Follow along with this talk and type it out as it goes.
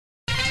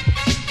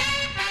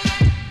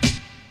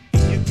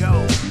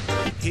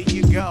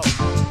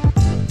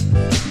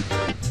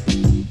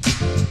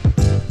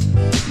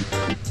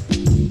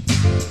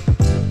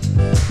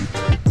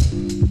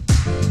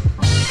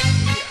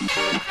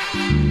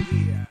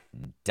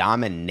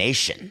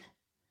Domination.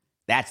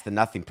 That's the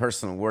Nothing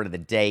Personal word of the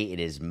day. It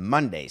is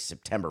Monday,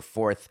 September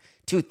 4th,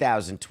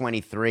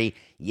 2023.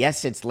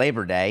 Yes, it's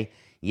Labor Day.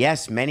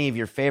 Yes, many of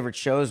your favorite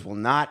shows will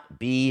not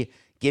be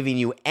giving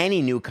you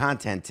any new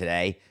content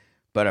today.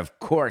 But of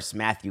course,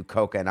 Matthew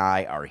Coca and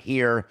I are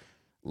here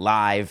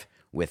live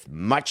with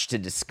much to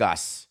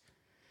discuss.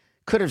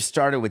 Could have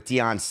started with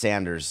Deion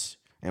Sanders,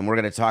 and we're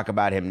going to talk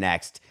about him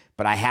next.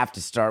 But I have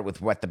to start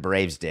with what the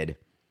Braves did.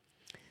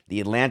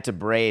 The Atlanta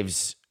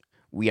Braves,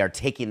 we are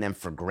taking them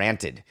for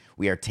granted.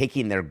 We are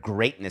taking their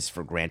greatness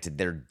for granted,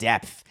 their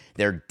depth,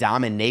 their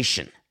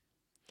domination.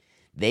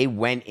 They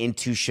went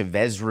into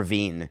Chavez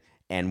Ravine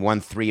and won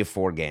 3 of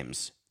 4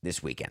 games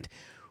this weekend.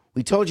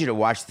 We told you to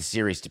watch the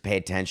series to pay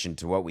attention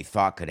to what we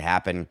thought could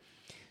happen.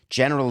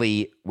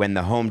 Generally, when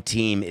the home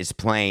team is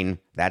playing,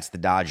 that's the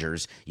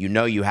Dodgers, you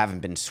know you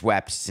haven't been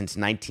swept since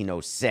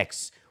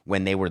 1906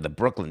 when they were the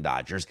Brooklyn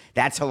Dodgers.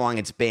 That's how long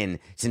it's been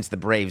since the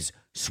Braves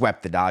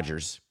swept the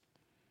Dodgers.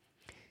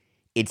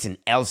 It's an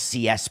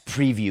LCS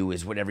preview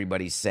is what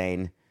everybody's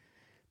saying.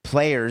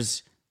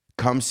 Players,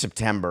 come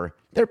September,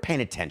 they're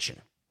paying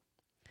attention.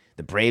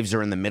 The Braves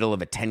are in the middle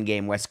of a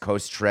 10-game West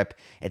Coast trip.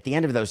 At the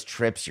end of those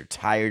trips, you're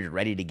tired, you're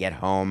ready to get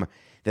home.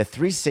 The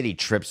 3-city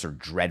trips are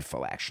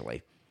dreadful,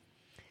 actually,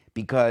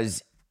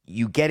 because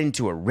you get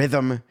into a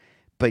rhythm,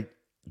 but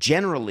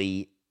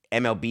generally,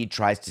 MLB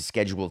tries to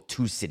schedule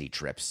 2-city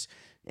trips,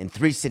 and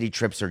 3-city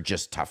trips are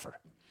just tougher.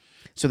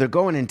 So they're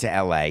going into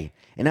LA,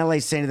 and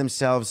LA's saying to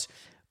themselves,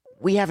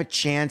 we have a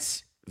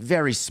chance,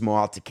 very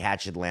small, to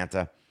catch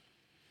Atlanta,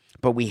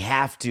 but we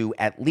have to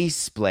at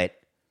least split,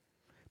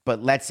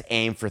 but let's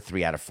aim for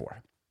 3 out of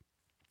 4.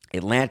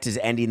 Atlanta's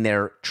ending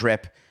their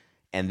trip,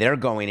 and they're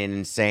going in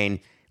and saying,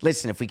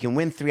 listen, if we can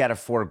win 3 out of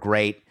 4,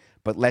 great,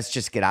 but let's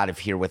just get out of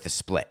here with a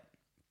split.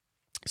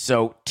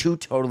 So 2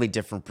 totally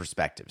different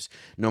perspectives.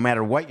 No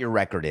matter what your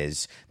record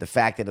is, the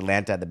fact that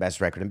Atlanta had the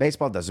best record in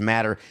baseball doesn't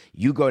matter.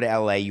 You go to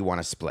LA, you want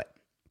to split.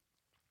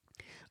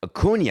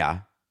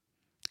 Acuna,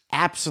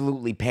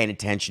 absolutely paying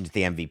attention to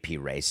the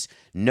MVP race,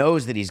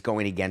 knows that he's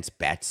going against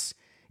Betts.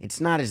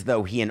 It's not as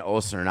though he and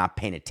Olsen are not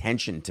paying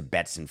attention to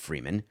Betts and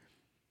Freeman.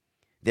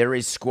 There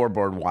is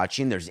scoreboard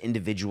watching. There's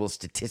individual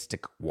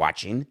statistic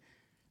watching.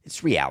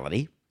 It's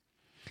reality.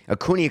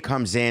 Acuna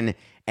comes in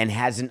and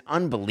has an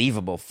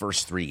unbelievable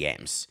first 3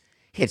 games.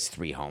 Hits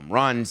 3 home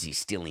runs. He's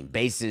stealing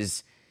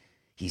bases.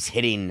 He's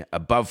hitting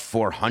above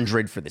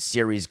 400 for the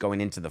series going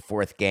into the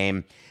 4th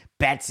game.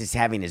 Betts is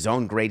having his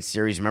own great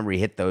series. Remember, he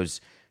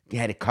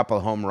had a couple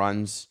home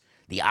runs.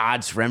 The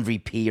odds for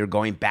MVP are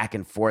going back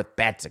and forth.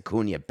 Betts,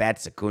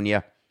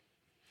 Acuna.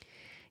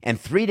 And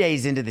 3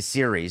 days into the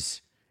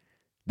series,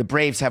 the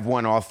Braves have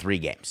won all 3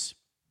 games.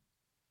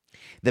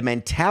 The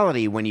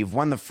mentality when you've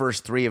won the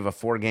first 3 of a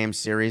 4-game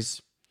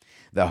series,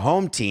 the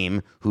home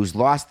team who's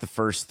lost the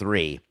first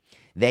 3,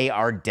 they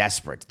are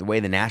desperate. The way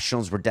the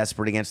Nationals were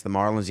desperate against the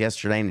Marlins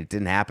yesterday and it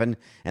didn't happen,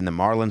 and the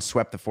Marlins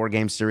swept the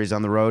 4-game series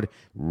on the road,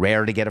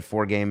 rare to get a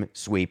 4-game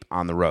sweep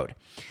on the road.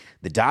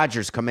 The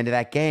Dodgers come into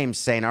that game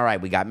saying, all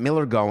right, we got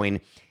Miller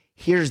going.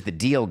 Here's the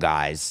deal,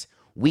 guys.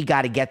 We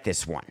got to get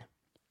this one.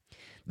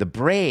 The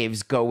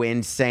Braves go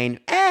in saying,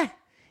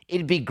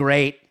 it'd be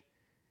great,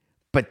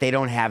 but they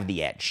don't have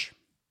the edge.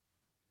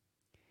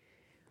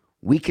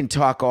 We can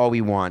talk all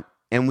we want,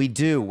 and we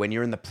do when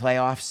you're in the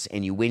playoffs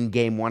and you win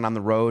game 1 on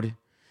the road,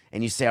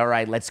 and you say, all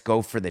right, let's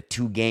go for the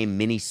 2-game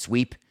mini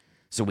sweep,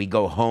 so we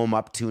go home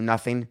up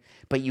 2-0,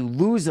 but you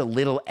lose a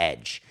little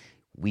edge.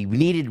 We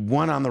needed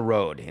 1 on the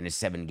road in a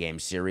 7-game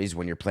series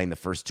when you're playing the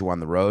first 2 on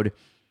the road.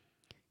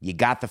 You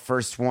got the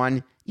first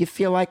one. You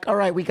feel like, all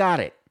right, we got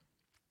it.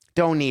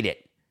 Don't need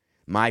it.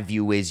 My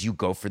view is you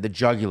go for the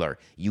jugular.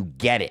 You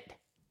get it.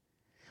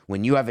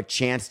 When you have a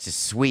chance to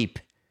sweep,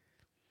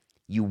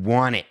 you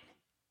want it.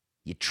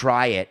 You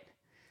try it.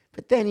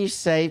 But then you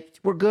say,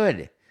 we're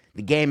good.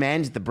 The game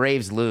ends, the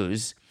Braves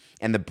lose,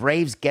 and the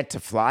Braves get to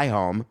fly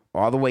home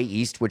all the way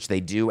east, which they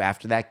do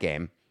after that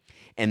game.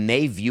 And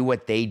they view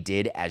what they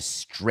did as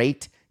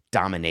straight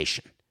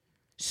domination.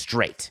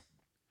 Straight.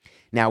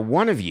 Now,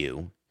 one of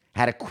you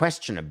had a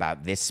question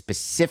about this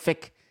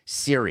specific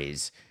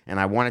series, and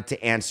I wanted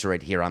to answer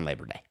it here on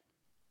Labor Day.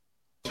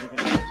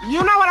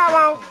 You know what I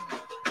want?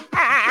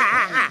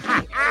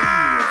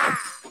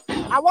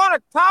 I want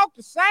to talk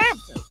to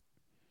Samson.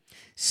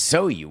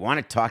 So you want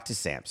to talk to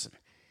Samson.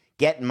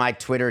 Get in my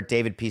Twitter at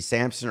David P.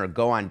 Samson or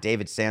go on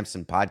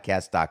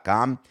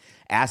davidsamsonpodcast.com.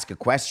 Ask a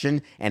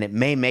question, and it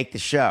may make the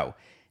show.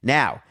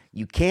 Now,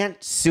 you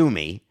can't sue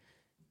me.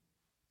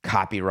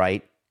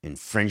 Copyright,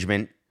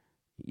 infringement.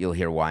 You'll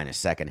hear why in a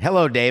second.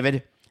 Hello,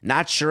 David.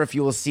 Not sure if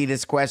you will see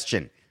this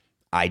question.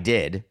 I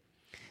did.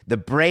 The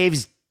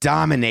Braves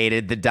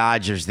dominated the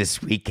Dodgers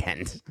this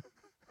weekend.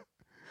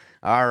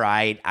 All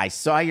right, I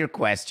saw your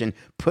question,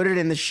 put it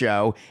in the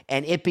show,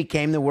 and it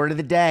became the word of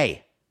the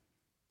day.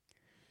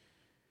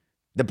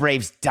 The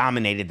Braves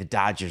dominated the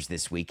Dodgers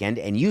this weekend,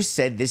 and you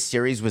said this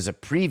series was a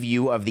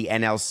preview of the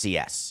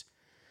NLCS.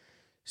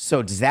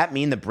 So does that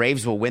mean the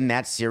Braves will win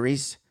that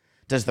series?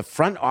 Does the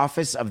front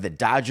office of the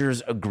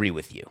Dodgers agree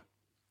with you?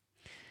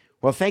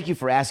 Well, thank you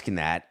for asking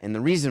that. And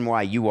the reason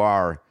why you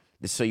are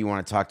this, so you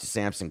want to talk to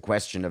Samson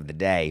question of the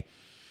day,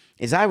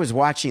 is I was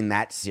watching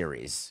that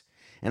series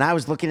and I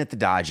was looking at the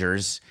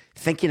Dodgers,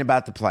 thinking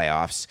about the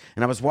playoffs,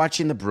 and I was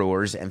watching the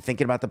Brewers and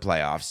thinking about the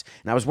playoffs,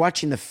 and I was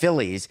watching the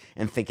Phillies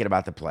and thinking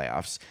about the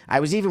playoffs. I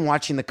was even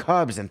watching the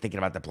Cubs and thinking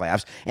about the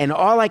playoffs. And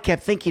all I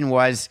kept thinking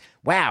was,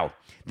 wow,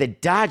 the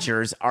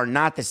Dodgers are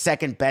not the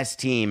second best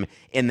team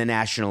in the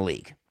National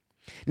League.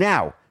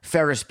 Now,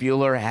 Ferris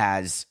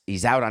Bueller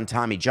he's out on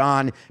Tommy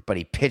John, but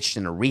he pitched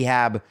in a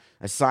rehab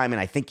assignment.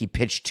 I think he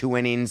pitched 2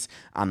 innings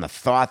on the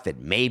thought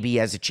that maybe he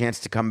has a chance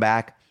to come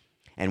back.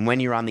 And when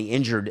you're on the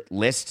injured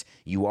list,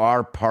 you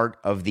are part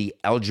of the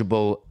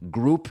eligible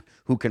group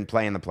who can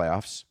play in the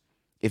playoffs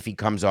if he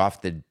comes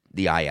off the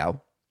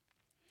IL.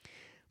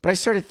 But I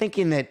started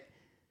thinking that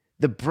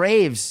the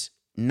Braves,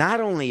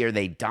 not only are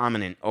they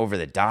dominant over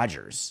the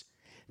Dodgers,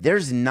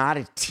 there's not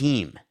a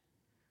team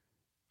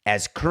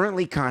as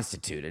currently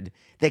constituted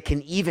that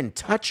can even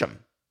touch them.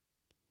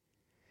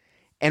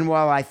 And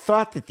while I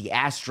thought that the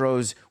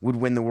Astros would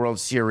win the World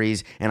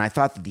Series, and I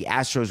thought that the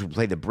Astros would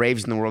play the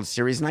Braves in the World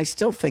Series, and I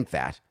still think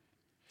that,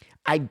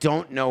 I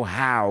don't know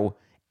how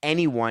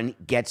anyone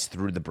gets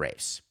through the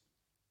Braves.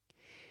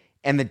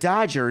 And the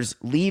Dodgers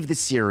leave the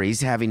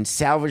series having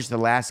salvaged the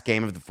last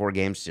game of the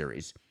 4-game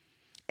series,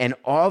 and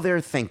all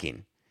they're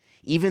thinking,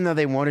 even though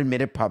they won't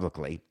admit it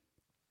publicly,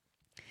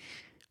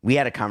 we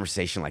had a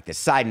conversation like this.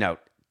 Side note,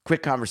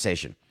 quick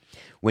conversation.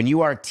 When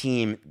you are a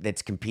team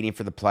that's competing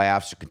for the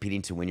playoffs or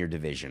competing to win your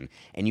division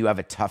and you have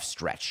a tough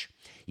stretch,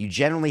 you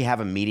generally have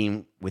a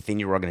meeting within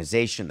your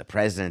organization, the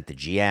president, the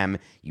GM.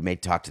 You may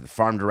talk to the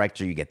farm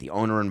director, you get the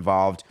owner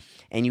involved,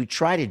 and you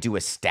try to do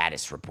a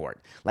status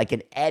report, like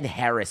an Ed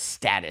Harris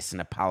status in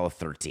Apollo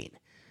 13.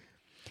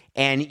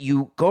 And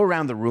you go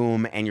around the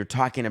room and you're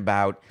talking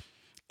about,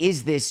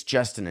 is this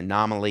just an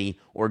anomaly,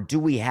 or do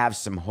we have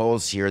some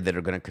holes here that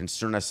are going to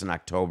concern us in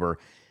October?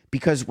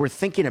 Because we're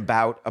thinking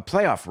about a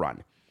playoff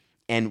run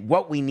and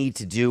what we need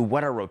to do,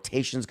 what our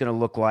rotation is going to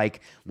look like,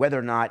 whether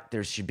or not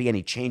there should be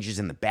any changes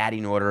in the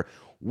batting order.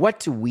 What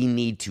do we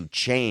need to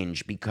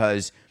change?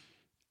 Because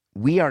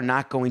we are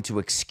not going to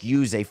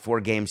excuse a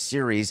 4-game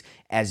series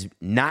as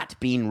not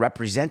being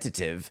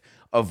representative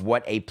of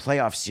what a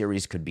playoff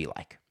series could be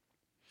like.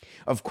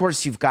 Of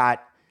course, you've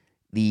got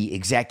the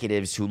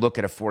executives who look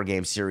at a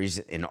 4-game series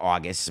in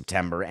August,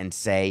 September, and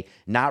say,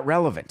 not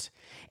relevant.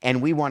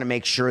 And we want to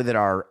make sure that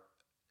our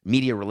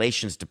media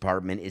relations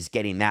department is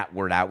getting that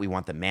word out. We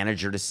want the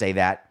manager to say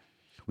that.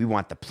 We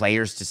want the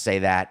players to say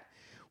that.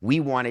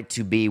 We want it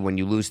to be, when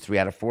you lose 3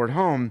 out of 4 at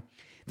home,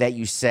 that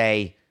you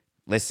say,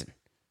 listen,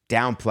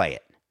 downplay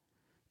it.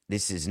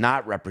 This is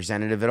not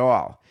representative at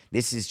all.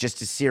 This is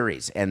just a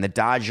series. And the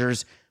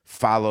Dodgers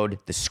followed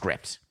the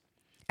script.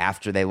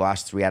 After they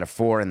lost 3 out of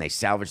 4 and they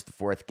salvaged the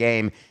 4th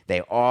game,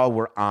 they all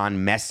were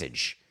on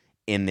message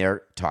in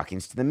their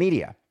talkings to the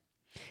media.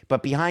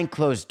 But behind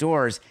closed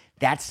doors,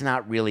 that's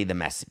not really the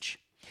message.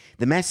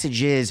 The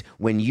message is,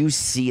 when you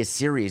see a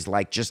series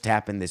like just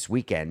happened this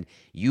weekend,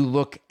 you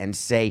look and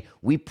say,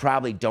 we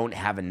probably don't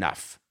have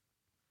enough.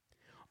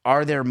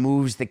 Are there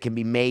moves that can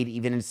be made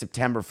even in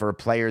September for a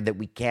player that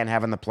we can't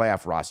have on the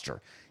playoff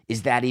roster?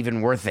 Is that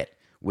even worth it?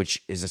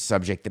 Which is a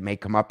subject that may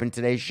come up in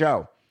today's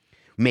show.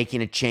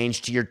 Making a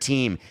change to your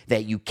team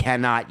that you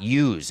cannot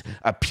use,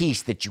 a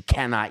piece that you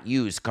cannot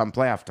use come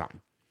playoff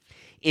time.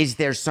 Is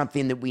there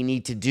something that we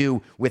need to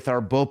do with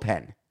our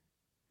bullpen?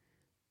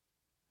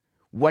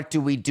 What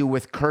do we do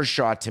with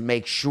Kershaw to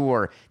make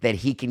sure that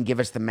he can give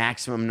us the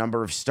maximum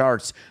number of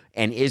starts?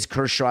 And is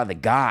Kershaw the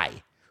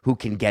guy who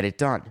can get it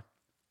done?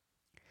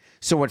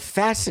 So what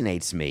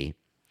fascinates me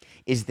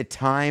is the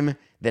time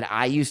that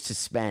I used to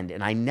spend,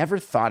 and I never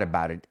thought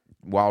about it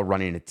while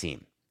running a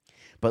team.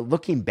 But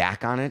looking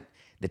back on it,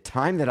 the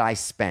time that I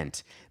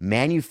spent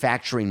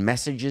manufacturing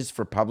messages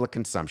for public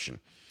consumption,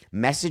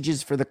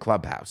 messages for the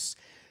clubhouse,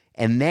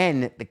 and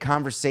then the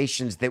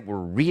conversations that were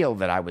real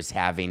that I was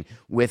having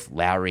with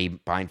Larry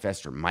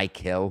Beinfest or Mike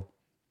Hill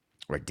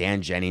or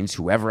Dan Jennings,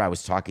 whoever I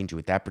was talking to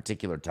at that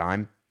particular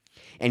time,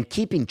 and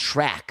keeping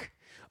track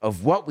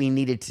of what we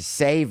needed to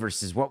say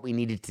versus what we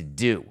needed to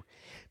do,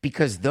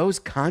 because those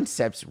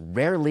concepts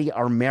rarely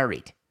are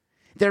married.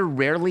 They're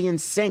rarely in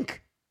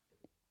sync.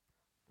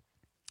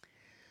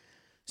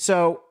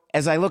 So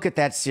as I look at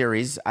that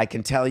series, I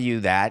can tell you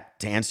that,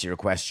 to answer your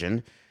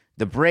question,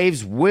 the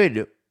Braves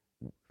would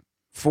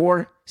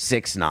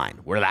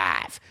 4-6-9. We're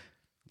live.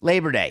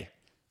 Labor Day.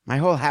 My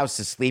whole house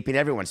is sleeping.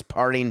 Everyone's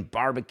partying,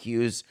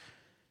 barbecues.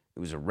 It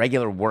was a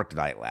regular work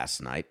night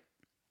last night.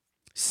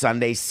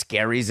 Sunday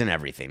scaries and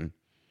everything.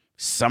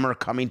 Summer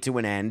coming to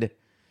an end.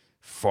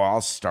 Fall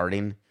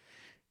starting.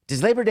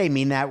 Does Labor Day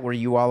mean that where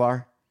you all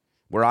are?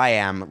 Where I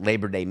am,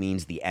 Labor Day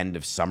means the end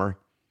of summer.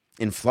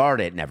 In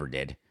Florida, it never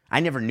did. I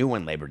never knew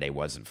when Labor Day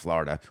was in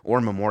Florida or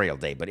Memorial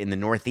Day, but in the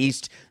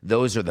Northeast,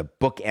 those are the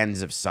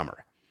bookends of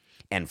summer.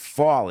 And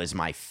fall is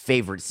my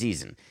favorite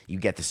season. You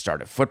get the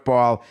start of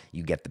football,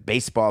 you get the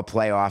baseball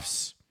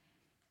playoffs,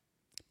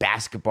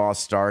 basketball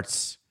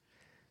starts.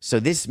 So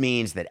this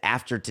means that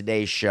after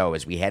today's show,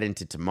 as we head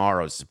into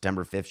tomorrow's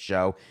September 5th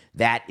show,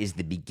 that is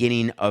the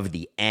beginning of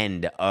the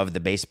end of the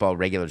baseball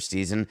regular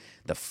season,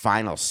 the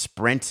final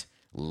sprint.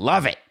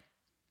 Love it.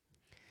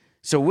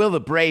 So will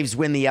the Braves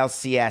win the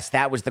LCS?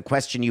 That was the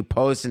question you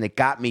posed, and it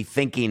got me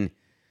thinking.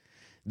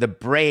 The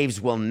Braves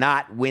will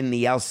not win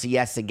the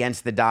LCS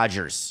against the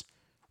Dodgers.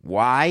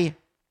 Why?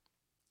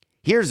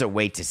 Here's a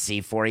wait to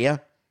see for you.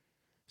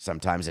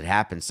 Sometimes it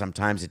happens,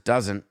 sometimes it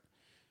doesn't.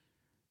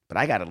 But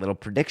I got a little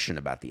prediction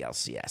about the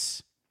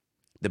LCS.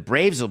 The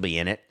Braves will be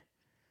in it.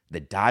 The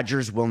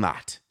Dodgers will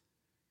not.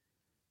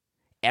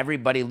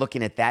 Everybody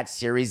looking at that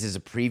series as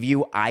a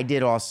preview, I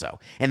did also.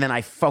 And then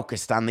I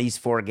focused on these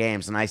 4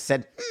 games and I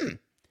said,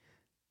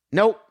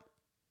 nope.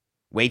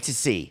 Wait to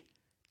see.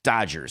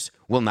 Dodgers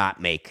will not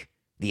make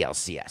the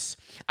LCS.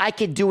 I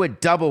could do a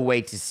double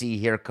wait to see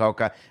here,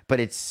 Coca, but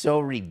it's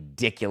so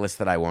ridiculous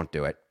that I won't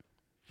do it.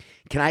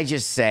 Can I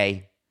just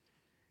say,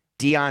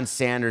 Deion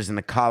Sanders and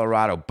the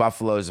Colorado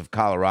Buffaloes of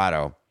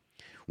Colorado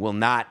will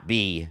not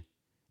be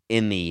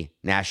in the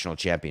national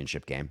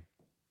championship game.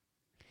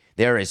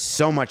 There is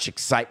so much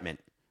excitement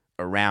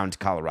around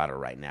Colorado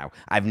right now.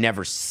 I've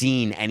never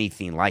seen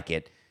anything like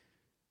it.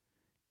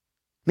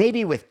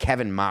 Maybe with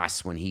Kevin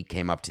Moss when he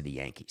came up to the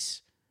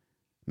Yankees.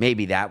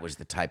 Maybe that was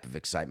the type of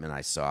excitement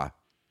I saw. I'm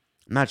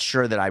not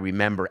sure that I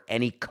remember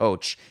any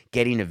coach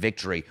getting a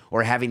victory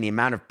or having the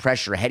amount of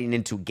pressure heading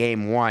into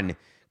game 1.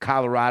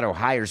 Colorado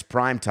hires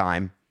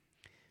primetime.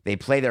 They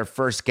play their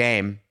first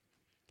game,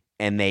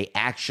 and they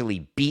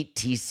actually beat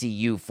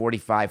TCU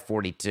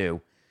 45-42.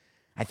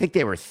 I think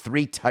they were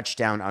 3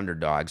 touchdown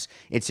underdogs.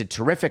 It's a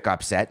terrific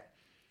upset.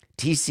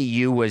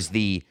 TCU was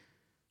the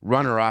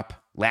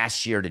runner-up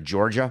last year to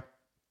Georgia.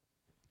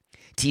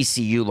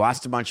 TCU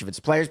lost a bunch of its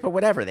players, but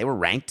whatever. They were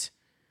ranked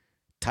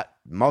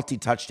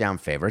multi-touchdown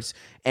favorites.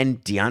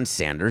 And Deion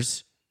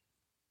Sanders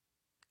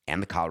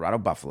and the Colorado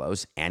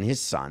Buffaloes and his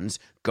sons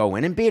go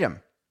in and beat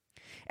them.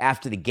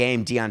 After the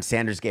game, Deion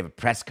Sanders gave a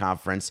press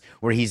conference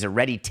where he's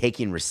already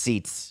taking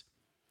receipts,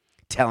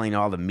 telling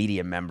all the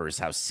media members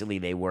how silly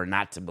they were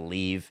not to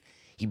believe.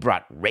 He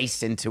brought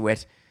race into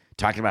it,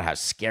 talking about how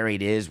scary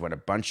it is when a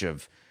bunch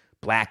of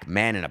black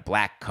men and a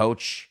black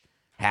coach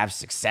have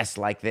success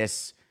like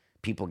this.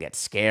 People get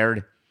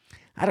scared.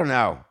 I don't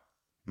know.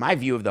 My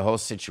view of the whole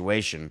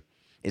situation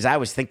is I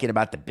was thinking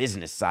about the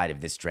business side of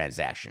this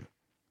transaction.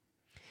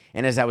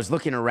 And as I was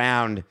looking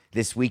around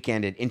this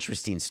weekend at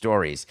interesting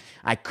stories,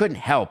 I couldn't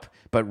help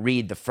but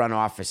read the Front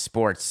Office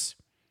Sports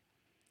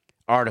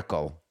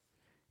article.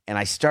 And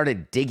I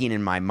started digging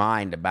in my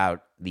mind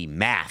about the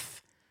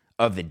math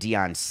of the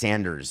Deion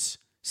Sanders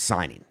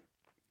signing.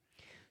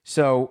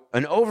 So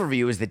an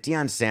overview is that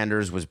Deion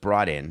Sanders was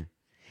brought in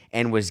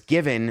and was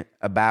given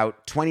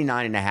about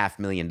 $29.5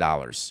 million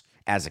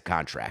as a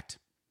contract.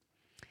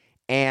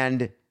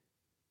 And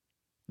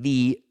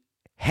the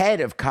head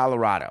of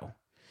Colorado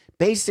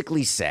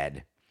basically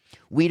said,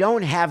 we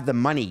don't have the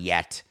money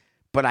yet,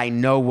 but I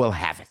know we'll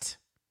have it.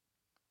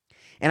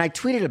 And I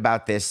tweeted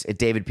about this at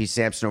David P.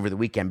 Sampson over the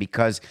weekend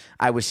because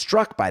I was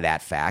struck by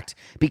that fact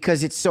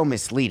because it's so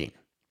misleading.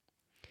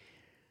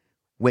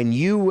 When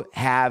you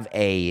have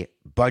a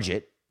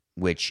budget,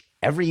 which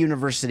every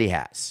university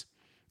has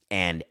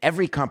and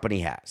every company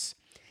has,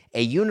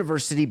 a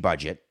university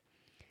budget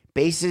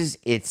bases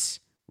its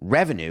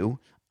revenue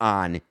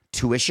on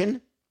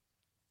tuition,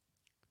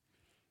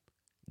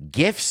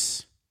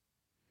 gifts,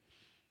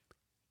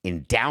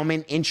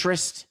 endowment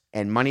interest,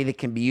 and money that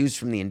can be used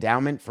from the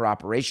endowment for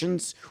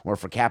operations or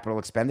for capital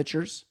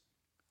expenditures,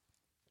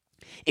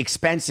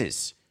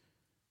 expenses,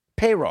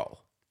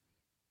 payroll,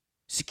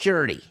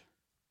 security,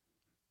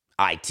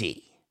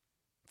 IT,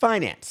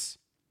 finance,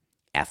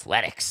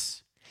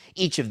 athletics.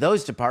 Each of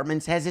those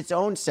departments has its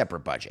own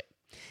separate budget.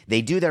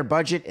 They do their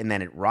budget, and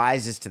then it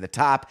rises to the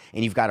top,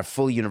 and you've got a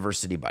full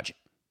university budget.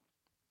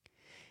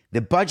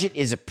 The budget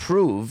is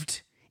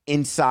approved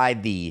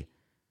inside the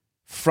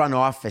front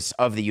office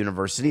of the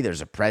university.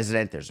 There's a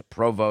president, there's a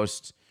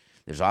provost,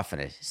 there's often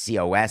a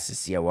COS,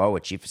 a COO, a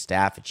chief of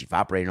staff, a chief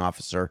operating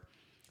officer.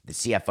 The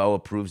CFO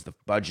approves the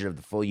budget of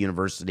the full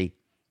university,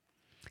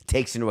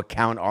 takes into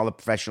account all the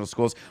professional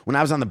schools. When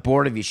I was on the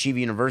board of Yeshiva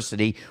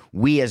University,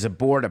 we as a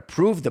board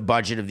approved the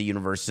budget of the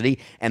university,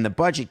 and the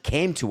budget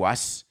came to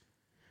us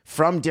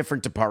from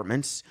different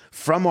departments,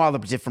 from all the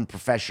different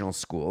professional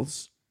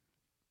schools.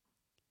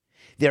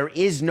 There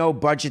is no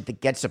budget that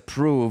gets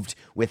approved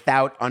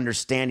without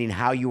understanding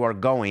how you are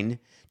going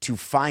to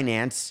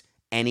finance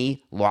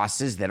any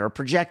losses that are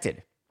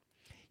projected.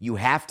 You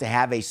have to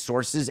have a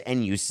sources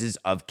and uses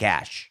of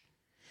cash.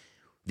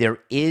 There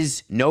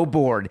is no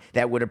board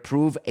that would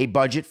approve a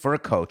budget for a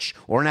coach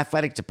or an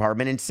athletic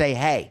department and say,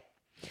 hey,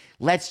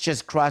 let's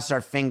just cross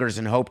our fingers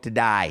and hope to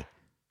die.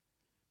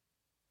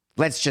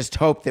 Let's just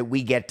hope that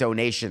we get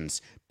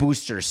donations,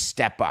 boosters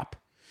step up.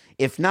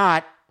 If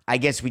not, I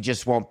guess we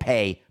just won't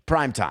pay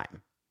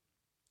primetime.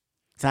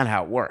 It's not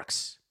how it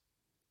works.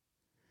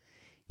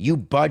 You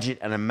budget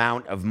an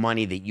amount of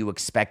money that you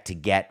expect to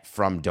get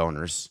from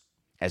donors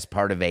as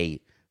part of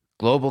a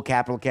global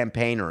capital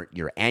campaign or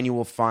your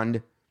annual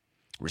fund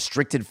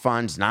restricted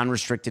funds,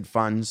 non-restricted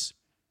funds.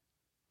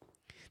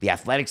 The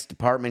athletics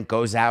department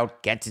goes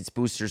out, gets its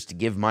boosters to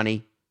give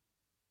money.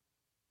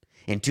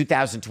 In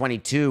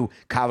 2022,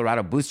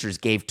 Colorado boosters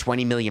gave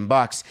 $20 million,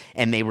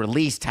 and they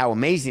released how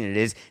amazing it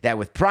is that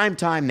with prime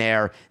time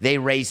there, they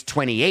raised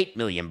 $28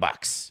 million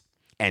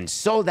and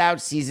sold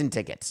out season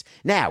tickets.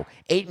 Now,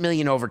 $8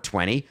 million over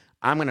 20,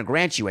 I'm going to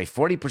grant you a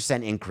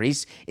 40%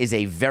 increase is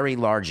a very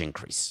large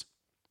increase.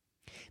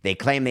 They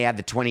claim they have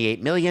the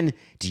 $28 million.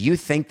 Do you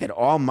think that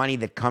all money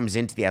that comes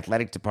into the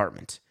athletic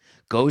department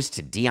goes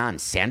to Deion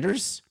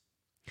Sanders?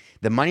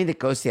 The money that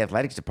goes to the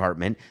athletics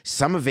department,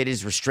 some of it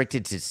is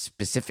restricted to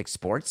specific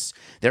sports.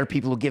 There are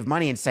people who give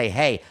money and say,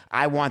 hey,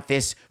 I want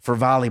this for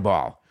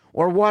volleyball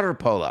or water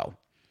polo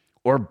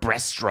or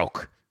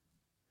breaststroke.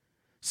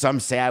 Some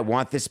say, I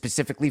want this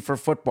specifically for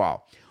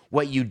football.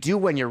 What you do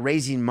when you're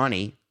raising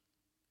money,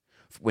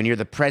 when you're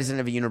the president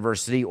of a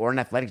university or an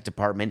athletic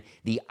department,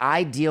 the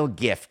ideal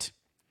gift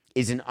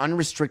is an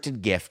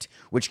unrestricted gift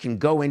which can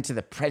go into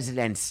the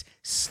president's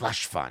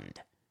slush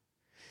fund.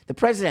 The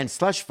president's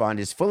slush fund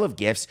is full of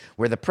gifts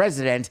where the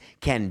president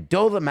can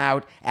dole them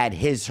out at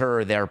his,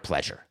 her, or their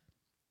pleasure.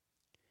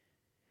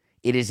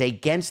 It is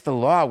against the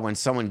law when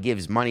someone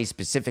gives money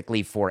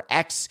specifically for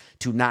X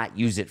to not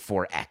use it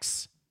for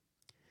X.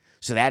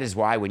 So that is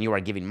why when you are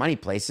giving money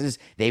places,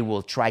 they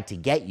will try to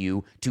get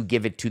you to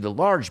give it to the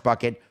large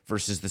bucket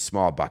versus the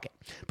small bucket.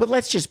 But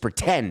let's just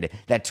pretend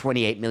that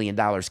 $28 million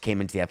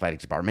came into the athletic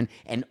department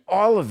and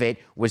all of it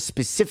was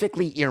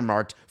specifically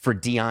earmarked for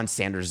Deion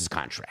Sanders'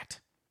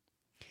 contract.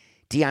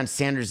 Deion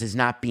Sanders is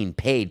not being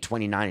paid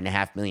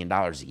 $29.5 million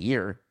a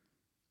year.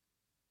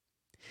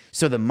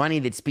 So the money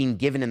that's being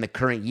given in the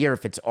current year,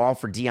 if it's all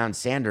for Deion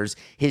Sanders,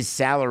 his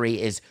salary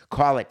is,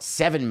 call it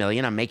 $7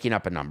 million. I'm making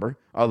up a number,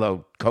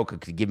 although Coca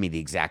could give me the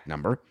exact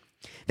number.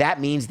 That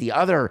means the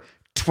other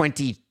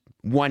 $21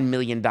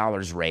 million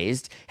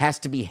raised has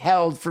to be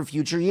held for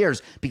future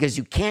years because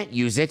you can't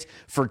use it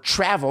for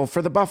travel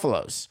for the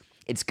Buffaloes.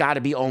 It's got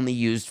to be only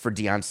used for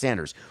Deion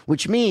Sanders,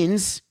 which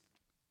means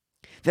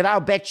that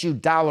I'll bet you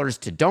dollars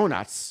to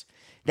donuts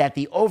that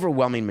the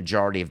overwhelming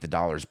majority of the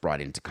dollars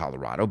brought into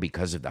Colorado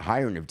because of the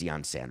hiring of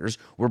Deion Sanders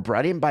were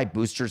brought in by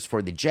boosters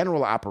for the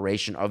general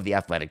operation of the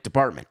athletic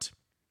department.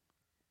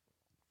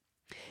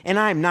 And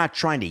I'm not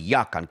trying to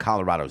yuck on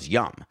Colorado's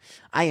yum.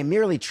 I am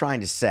merely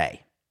trying to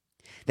say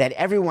that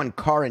everyone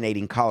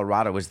coronating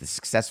Colorado as the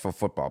successful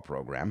football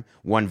program,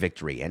 one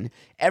victory in,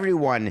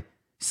 everyone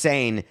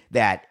saying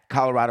that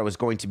Colorado is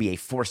going to be a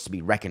force to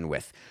be reckoned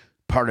with,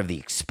 part of the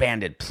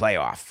expanded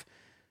playoff.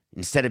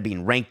 Instead of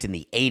being ranked in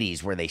the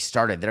 80s where they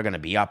started, they're going to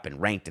be up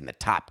and ranked in the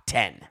top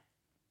 10.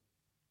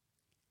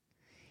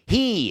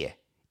 He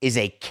is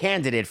a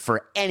candidate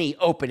for any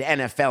open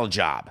NFL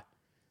job.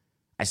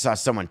 I saw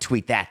someone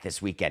tweet that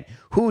this weekend.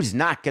 Who's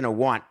not going to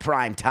want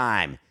prime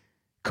time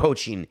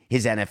coaching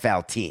his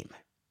NFL team?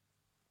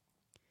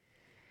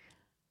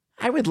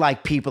 I would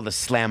like people to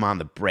slam on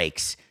the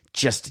brakes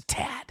just a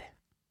tad.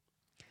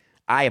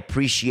 I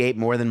appreciate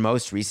more than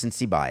most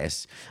recency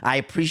bias. I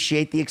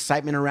appreciate the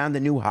excitement around the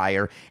new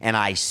hire, and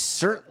I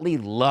certainly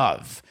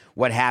love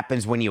what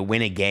happens when you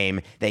win a game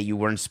that you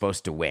weren't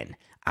supposed to win.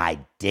 I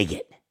dig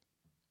it.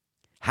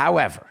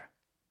 However,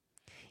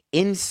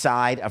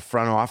 inside a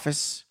front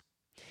office,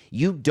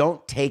 you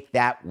don't take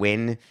that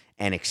win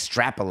and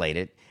extrapolate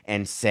it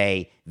and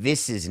say,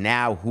 this is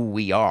now who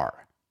we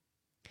are.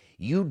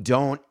 You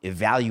don't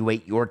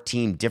evaluate your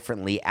team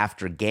differently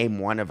after game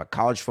one of a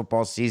college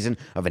football season,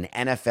 of an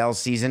NFL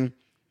season.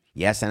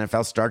 Yes,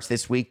 NFL starts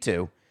this week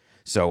too.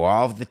 So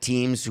all of the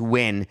teams who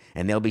win,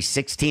 and there'll be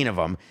 16 of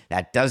them,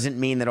 that doesn't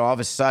mean that all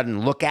of a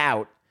sudden, look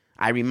out.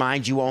 I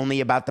remind you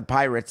only about the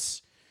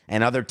Pirates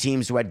and other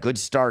teams who had good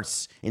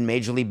starts in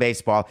Major League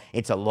Baseball.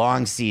 It's a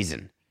long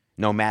season,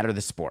 no matter the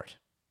sport.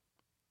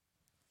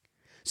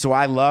 So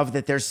I love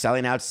that they're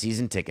selling out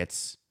season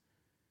tickets.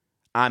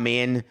 I'm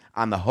in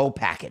on the whole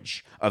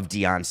package of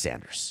Deion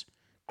Sanders.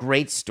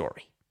 Great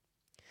story.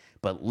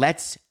 But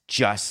let's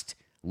just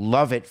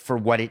love it for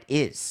what it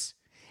is.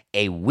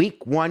 A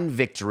week one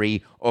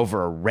victory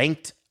over a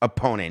ranked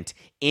opponent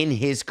in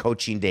his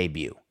coaching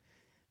debut.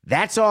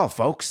 That's all,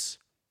 folks.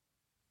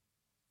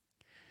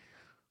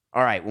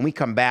 All right, when we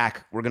come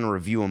back, we're going to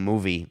review a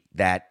movie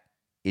that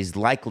is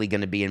likely going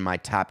to be in my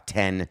top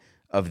 10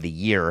 of the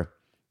year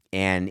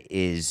and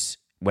is,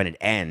 when it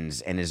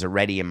ends, and is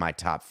already in my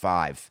top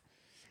 5.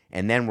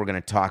 And then we're going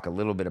to talk a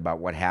little bit about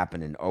what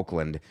happened in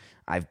Oakland.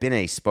 I've been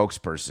a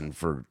spokesperson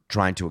for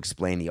trying to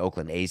explain the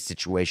Oakland A's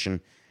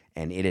situation,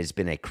 and it has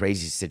been a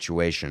crazy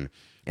situation.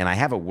 And I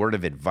have a word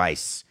of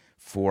advice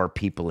for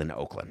people in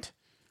Oakland.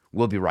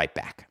 We'll be right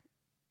back.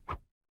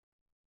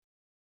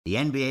 The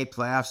NBA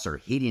playoffs are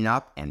heating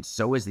up, and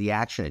so is the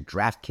action at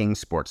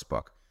DraftKings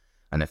Sportsbook,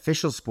 an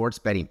official sports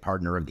betting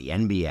partner of the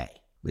NBA.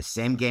 With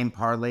same-game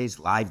parlays,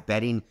 live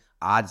betting,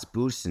 odds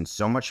boosts, and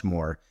so much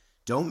more,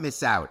 don't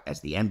miss out as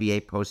the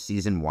NBA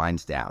postseason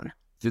winds down.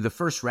 Through the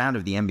first round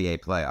of the NBA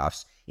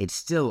playoffs, it's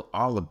still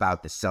all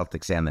about the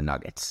Celtics and the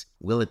Nuggets.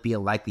 Will it be a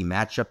likely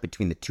matchup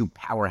between the two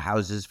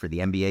powerhouses for the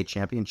NBA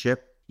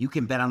championship? You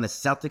can bet on the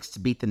Celtics to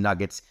beat the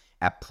Nuggets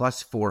at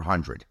plus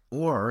 400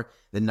 or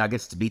the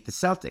Nuggets to beat the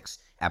Celtics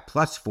at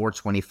plus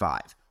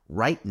 425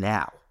 right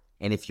now.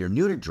 And if you're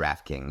new to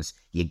DraftKings,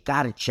 you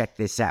got to check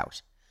this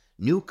out.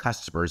 New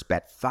customers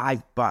bet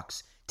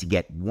 $5 to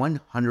get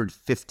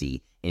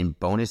 $150 in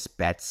bonus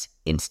bets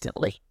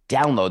instantly.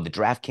 Download the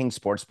DraftKings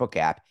Sportsbook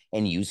app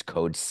and use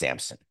code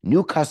SAMSON.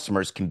 New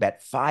customers can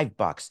bet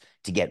 $5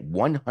 to get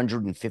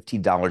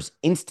 $150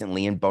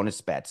 instantly in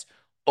bonus bets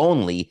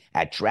only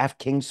at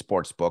DraftKings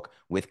Sportsbook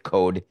with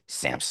code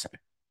SAMSON.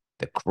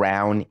 The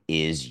crown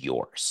is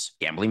yours.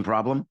 Gambling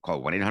problem?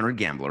 Call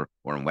 1-800-GAMBLER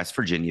or in West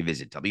Virginia,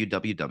 visit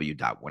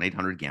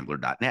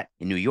www.1800gambler.net.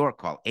 In New York,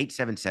 call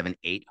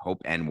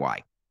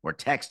 877-8-HOPE-NY or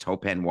text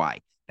HOPE-NY.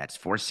 That's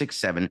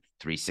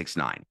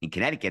 467-369. In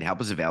Connecticut,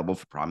 help is available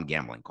for problem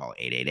gambling. Call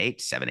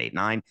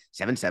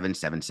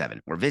 888-789-7777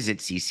 or visit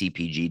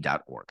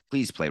ccpg.org.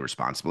 Please play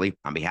responsibly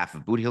on behalf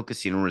of Boot Hill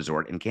Casino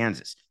Resort in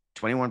Kansas.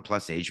 21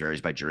 plus age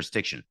varies by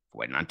jurisdiction.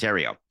 Void in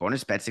Ontario.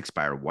 Bonus bets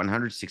expire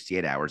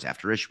 168 hours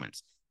after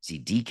issuance. See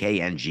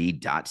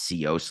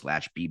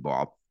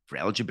dkng.co/bball for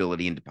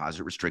eligibility and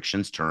deposit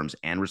restrictions, terms,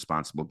 and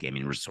responsible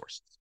gaming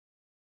resources.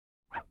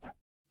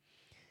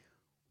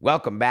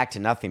 Welcome back to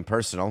Nothing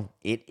Personal.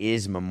 It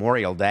is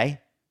Memorial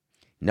Day.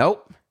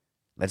 Nope.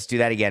 Let's do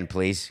that again,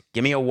 please.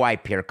 Give me a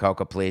wipe here,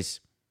 Coca,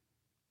 please.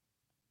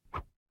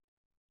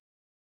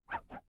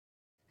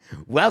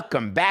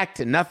 Welcome back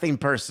to Nothing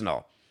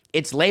Personal.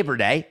 It's Labor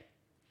Day,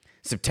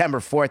 September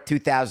 4th,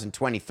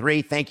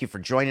 2023. Thank you for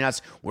joining us.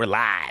 We're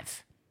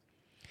live.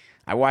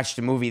 I watched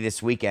a movie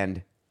this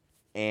weekend,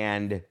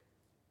 and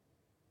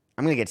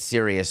I'm going to get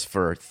serious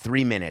for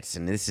 3 minutes,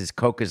 and this is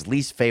Coca's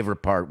least favorite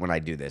part when I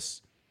do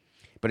this.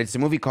 But it's a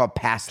movie called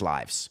Past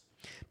Lives.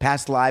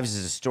 Past Lives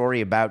is a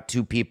story about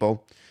two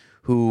people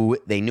who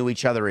they knew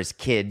each other as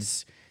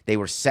kids. They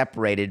were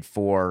separated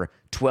for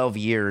 12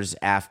 years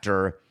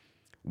after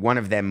one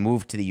of them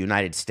moved to the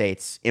United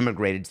States,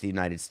 immigrated to the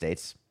United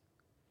States.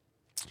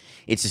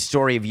 It's a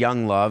story of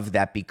young love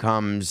that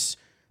becomes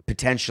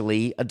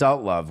potentially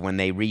adult love when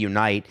they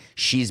reunite.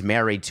 She's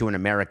married to an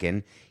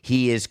American.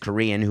 He is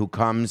Korean, who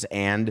comes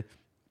and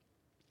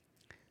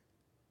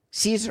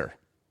sees her.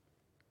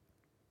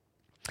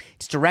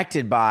 It's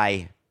directed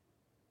by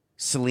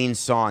Celine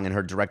Song in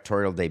her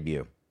directorial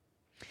debut.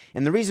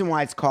 And the reason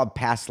why it's called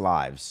Past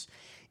Lives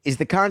is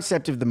the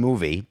concept of the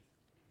movie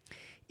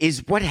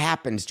is what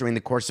happens during the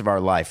course of our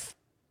life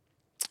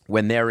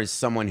when there is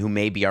someone who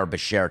may be our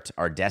beshert,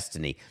 our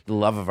destiny, the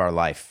love of our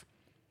life.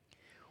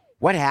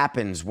 What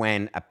happens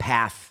when a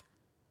path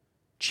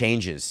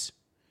changes?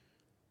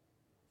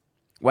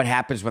 What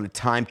happens when the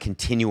time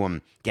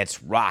continuum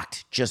gets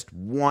rocked just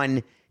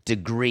 1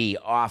 degree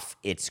off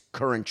its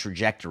current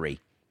trajectory?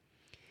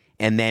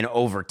 And then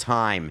over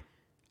time,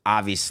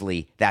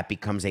 obviously, that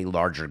becomes a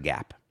larger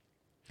gap.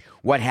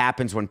 What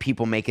happens when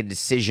people make a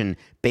decision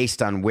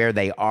based on where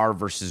they are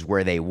versus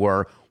where they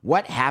were?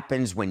 What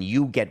happens when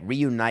you get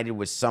reunited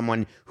with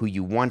someone who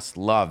you once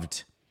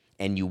loved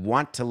and you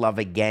want to love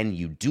again,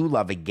 you do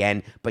love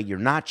again, but you're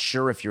not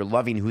sure if you're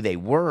loving who they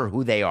were or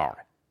who they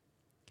are?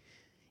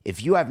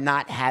 If you have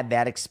not had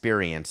that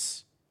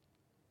experience,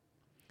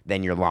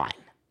 then you're lying.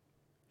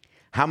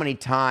 How many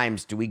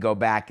times do we go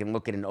back and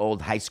look at an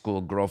old high school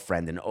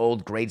girlfriend, an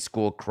old grade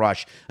school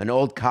crush, an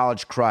old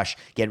college crush,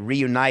 get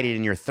reunited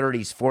in your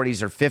 30s,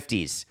 40s, or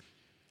 50s,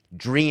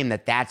 dream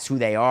that that's who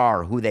they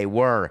are, who they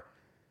were,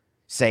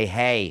 say,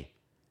 hey,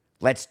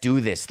 let's do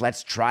this,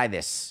 let's try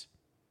this.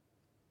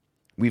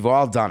 We've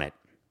all done it.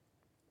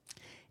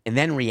 And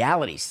then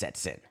reality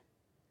sets in.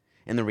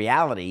 And the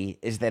reality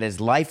is that as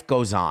life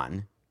goes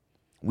on,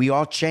 we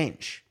all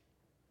change.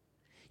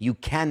 You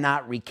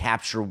cannot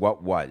recapture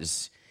what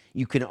was.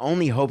 You can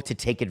only hope to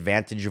take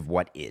advantage of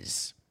what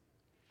is.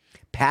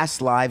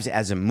 Past Lives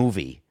as a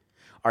movie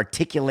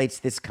articulates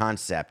this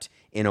concept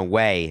in a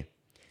way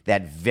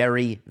that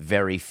very,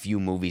 very few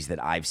movies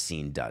that I've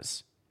seen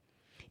does.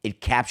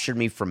 It captured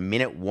me from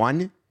minute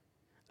one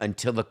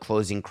until the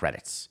closing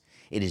credits.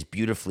 It is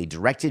beautifully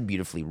directed,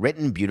 beautifully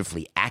written,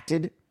 beautifully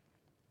acted,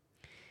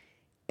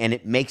 and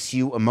it makes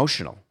you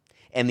emotional.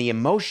 And the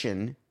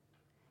emotion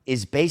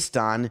is based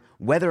on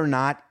whether or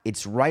not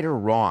it's right or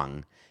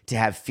wrong to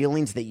have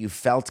feelings that you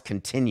felt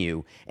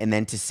continue and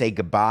then to say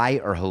goodbye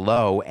or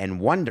hello and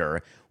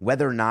wonder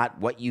whether or not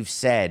what you've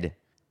said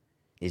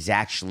is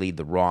actually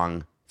the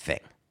wrong thing.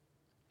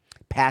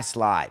 Past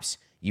Lives.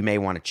 You may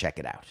want to check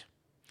it out.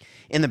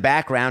 In the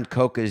background,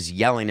 Coca's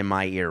yelling in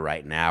my ear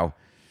right now,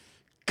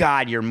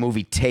 God, your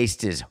movie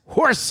taste is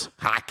horse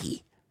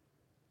hockey.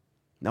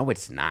 No,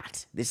 it's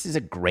not. This is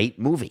a great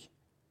movie.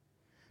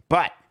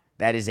 But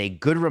that is a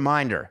good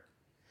reminder.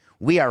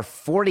 We are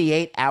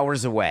 48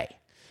 hours away.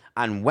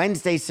 On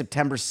Wednesday,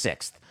 September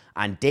 6th,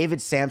 on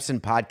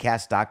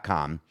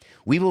davidsamsonpodcast.com,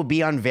 we will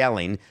be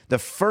unveiling the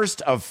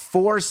first of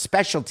 4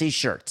 specialty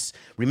shirts.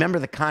 Remember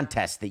the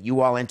contest that you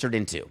all entered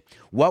into.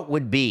 What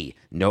would be?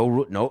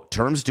 No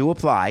terms do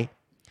apply.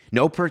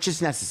 No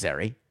purchase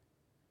necessary.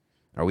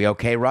 Are we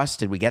okay, Russ?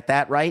 Did we get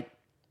that right?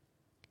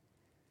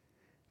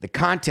 The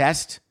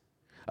contest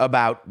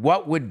about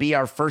what would be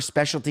our first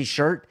specialty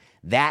shirt,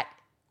 that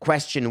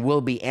question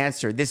will be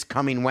answered this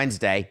coming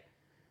Wednesday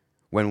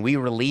when we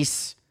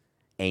release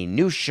a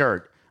new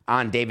shirt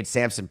on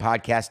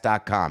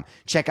davidsampsonpodcast.com.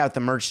 Check out the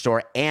merch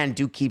store and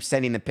do keep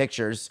sending the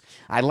pictures.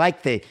 I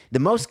like the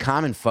most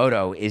common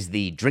photo is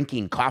the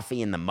drinking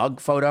coffee in the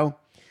mug photo,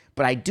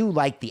 but I do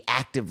like the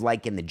active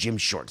like in the gym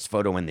shorts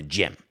photo in the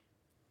gym.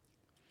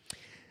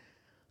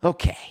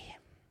 Okay,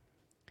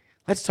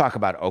 let's talk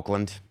about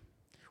Oakland.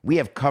 We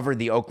have covered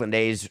the Oakland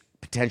A's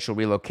potential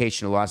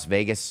relocation to Las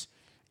Vegas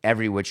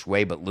every which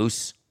way but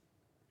loose.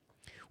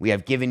 We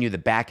have given you the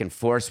back and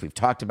forth. We've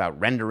talked about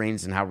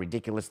renderings and how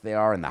ridiculous they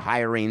are and the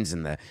hirings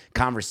and the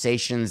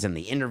conversations and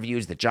the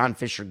interviews that John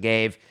Fisher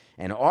gave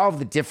and all of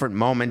the different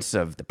moments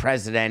of the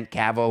president,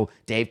 Cavill,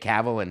 Dave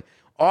Cavill, and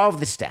all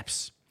of the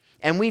steps.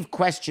 And we've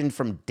questioned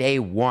from day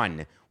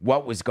one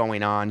what was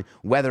going on,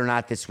 whether or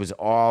not this was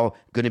all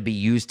going to be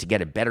used to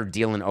get a better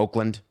deal in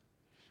Oakland.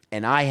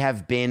 And I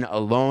have been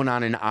alone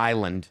on an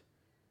island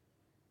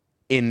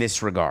in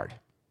this regard.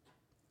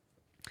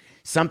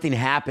 Something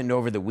happened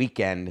over the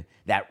weekend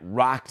that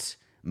rocked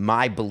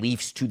my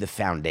beliefs to the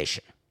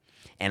foundation.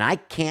 And I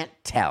can't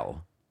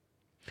tell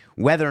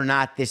whether or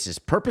not this is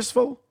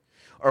purposeful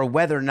or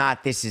whether or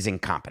not this is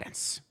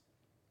incompetence.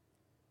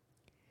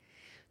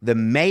 The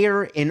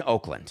mayor in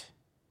Oakland,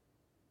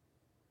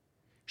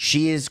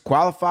 she is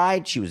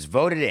qualified. She was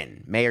voted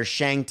in, Mayor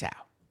Shang Tao.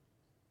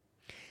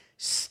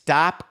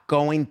 Stop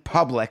going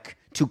public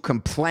to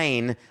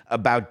complain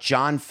about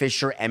John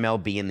Fisher,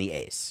 MLB, and the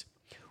A's.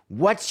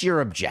 What's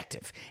your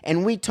objective?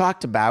 And we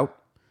talked about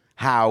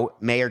how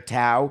Mayor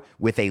Tao,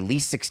 with a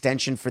lease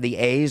extension for the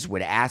A's,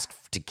 would ask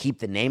to keep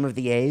the name of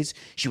the A's.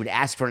 She would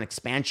ask for an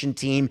expansion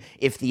team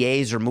if the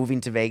A's are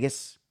moving to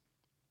Vegas.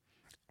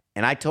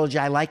 And I told you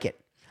I like it.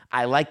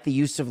 I like the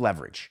use of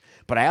leverage.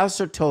 But I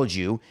also told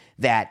you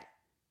that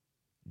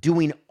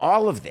doing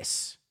all of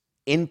this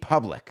in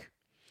public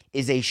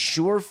is a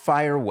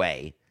surefire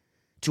way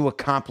to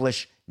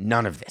accomplish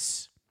none of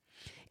this.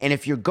 And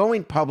if you're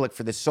going public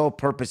for the sole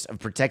purpose of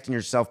protecting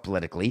yourself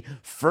politically,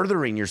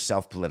 furthering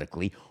yourself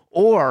politically,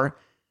 or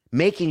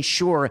making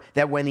sure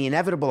that when the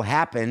inevitable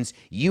happens,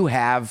 you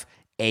have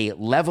a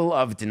level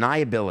of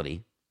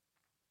deniability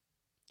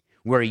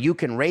where you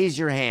can raise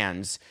your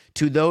hands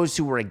to those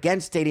who were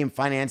against stadium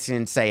financing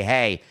and say,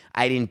 hey,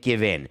 I didn't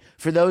give in.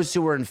 For those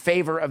who were in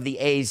favor of the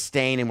A's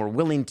staying and were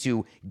willing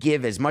to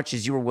give as much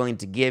as you were willing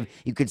to give,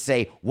 you could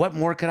say, what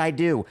more could I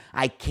do?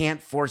 I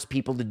can't force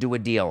people to do a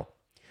deal.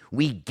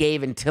 We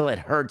gave until it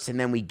hurts, and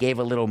then we gave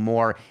a little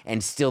more,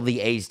 and still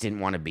the A's didn't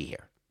want to be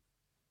here.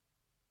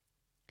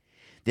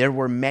 There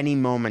were many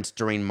moments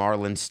during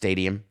Marlins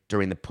Stadium,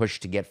 during the push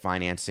to get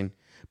financing,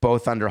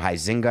 both under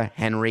Huizenga,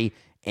 Henry,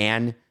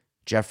 and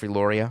Jeffrey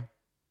Loria,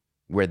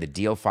 where the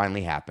deal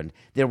finally happened.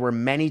 There were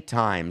many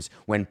times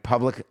when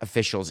public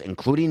officials,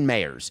 including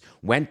mayors,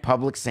 went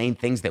public saying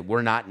things that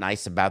were not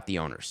nice about the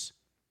owners.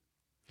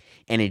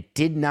 And it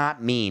did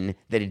not mean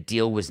that a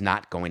deal was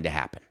not going to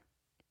happen.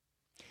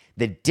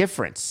 The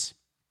difference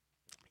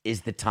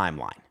is the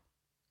timeline.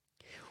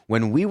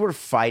 When we were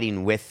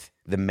fighting with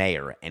the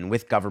mayor and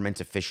with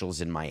government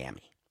officials in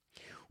Miami,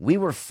 we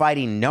were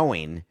fighting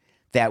knowing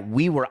that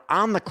we were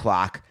on the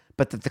clock,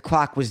 but that the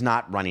clock was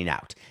not running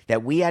out,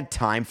 that we had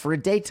time for a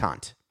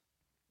détente.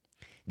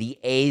 The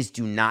A's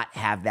do not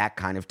have that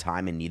kind of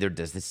time, and neither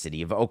does the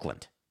city of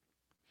Oakland.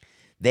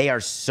 They are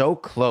so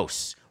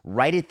close,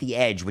 right at the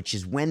edge, which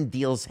is when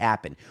deals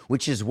happen,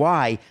 which is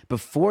why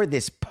before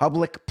this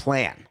public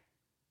plan,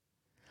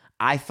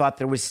 I thought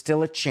there was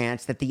still a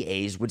chance that the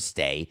A's would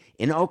stay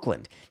in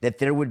Oakland, that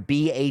there would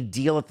be a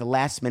deal at the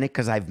last minute,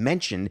 because I've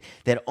mentioned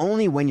that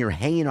only when you're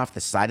hanging off the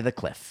side of the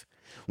cliff,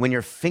 when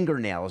your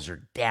fingernails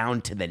are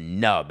down to the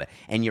nub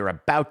and you're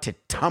about to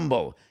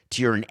tumble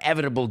to your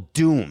inevitable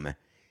doom,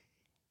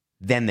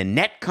 then the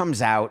net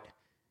comes out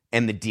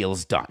and the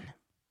deal's done.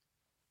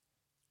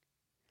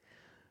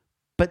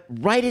 But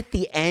right at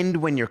the end,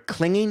 when you're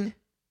clinging,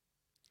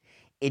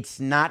 it's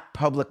not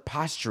public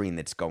posturing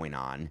that's going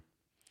on.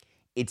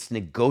 It's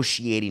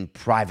negotiating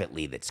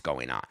privately that's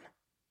going on.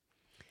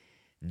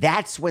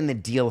 That's when the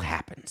deal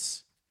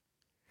happens.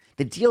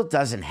 The deal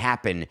doesn't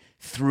happen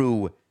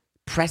through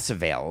press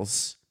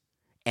avails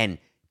and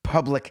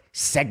public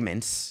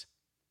segments,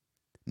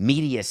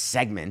 media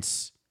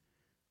segments,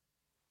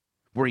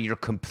 where you're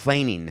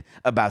complaining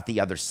about the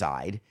other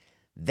side.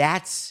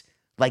 That's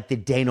like the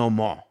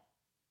denouement.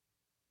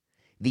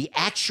 The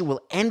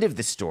actual end of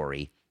the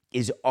story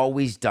is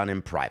always done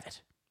in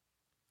private.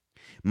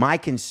 My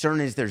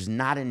concern is there's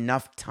not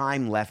enough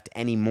time left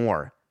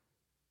anymore.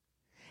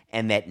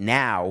 And that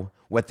now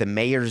what the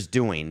mayor's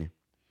doing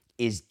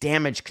is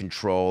damage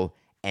control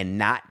and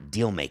not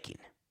deal making.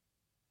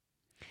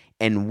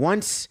 And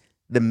once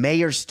the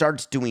mayor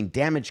starts doing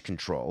damage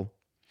control,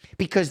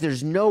 because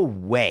there's no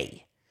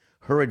way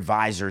her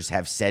advisors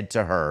have said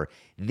to her,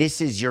 this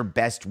is your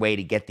best way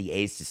to get the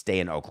A's to stay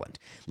in Oakland.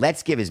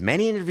 Let's give as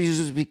many interviews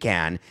as we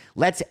can.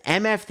 Let's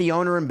MF the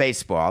owner in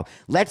baseball.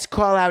 Let's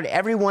call out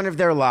every one of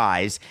their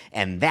lies,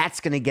 and that's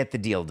going to get the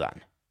deal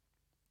done.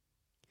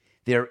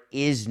 There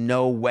is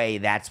no way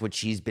that's what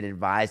she's been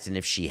advised. And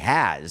if she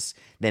has,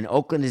 then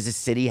Oakland as a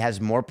city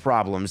has more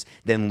problems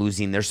than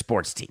losing their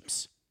sports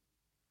teams.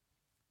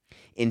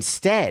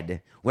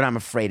 Instead, what I'm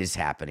afraid is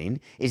happening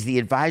is the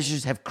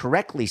advisors have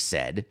correctly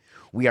said,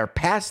 we are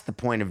past the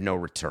point of no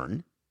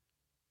return.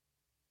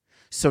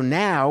 So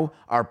now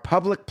our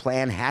public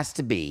plan has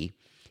to be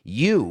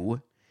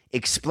you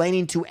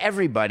explaining to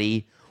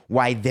everybody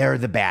why they're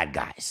the bad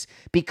guys,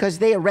 because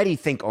they already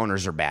think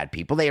owners are bad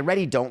people. They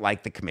already don't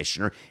like the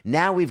commissioner.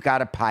 Now we've got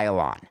to pile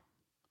on.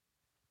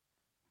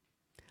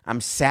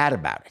 I'm sad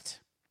about it.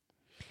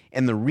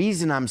 And the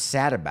reason I'm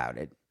sad about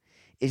it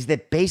is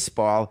that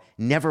baseball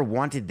never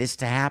wanted this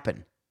to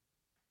happen.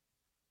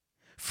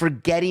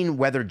 Forgetting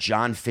whether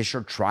John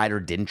Fisher tried or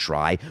didn't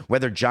try,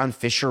 whether John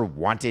Fisher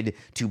wanted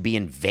to be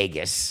in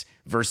Vegas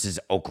versus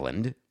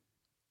Oakland,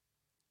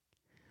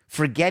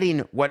 forgetting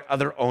what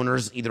other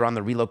owners, either on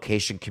the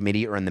relocation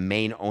committee or in the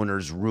main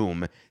owner's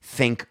room,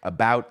 think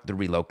about the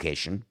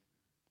relocation.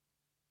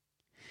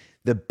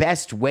 The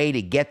best way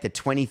to get the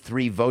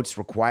 23 votes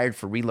required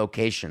for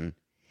relocation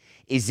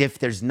is if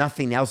there's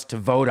nothing else to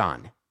vote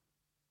on.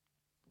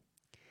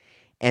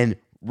 And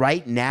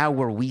right now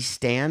where we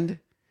stand,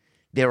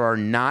 there are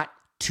not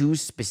two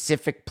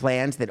specific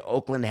plans that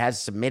Oakland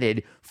has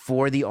submitted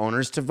for the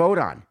owners to vote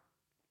on.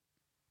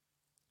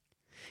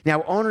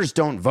 Now, owners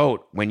don't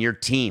vote when your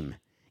team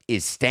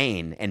is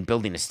staying and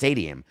building a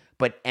stadium,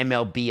 but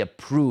MLB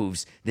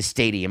approves the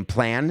stadium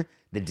plan,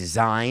 the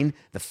design,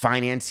 the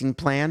financing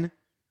plan,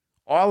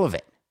 all of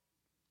it.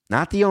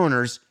 Not the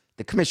owners,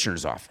 the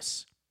commissioner's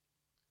office.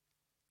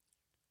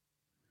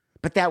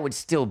 But that would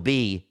still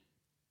be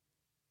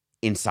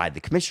inside the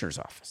commissioner's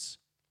office.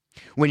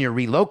 When you're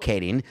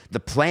relocating,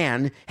 the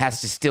plan has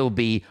to still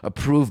be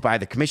approved by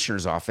the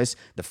commissioner's office,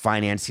 the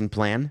financing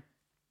plan,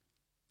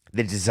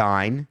 the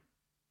design,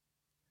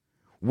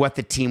 what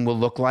the team will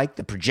look like,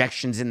 the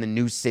projections in the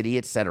new city,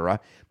 etc.,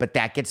 but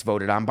that gets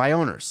voted on by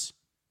owners.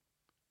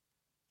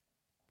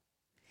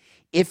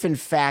 If, in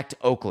fact,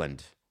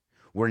 Oakland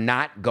were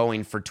not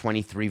going for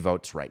 23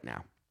 votes right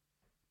now,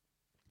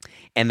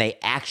 and they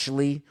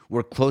actually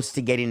were close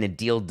to getting a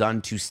deal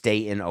done to stay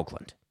in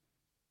Oakland,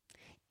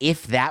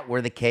 if that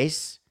were the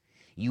case,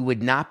 you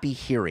would not be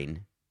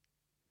hearing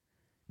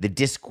the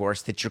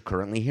discourse that you're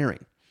currently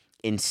hearing.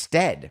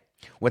 Instead,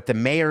 what the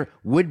mayor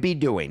would be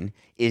doing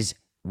is,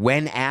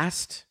 when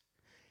asked,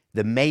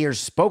 the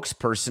mayor's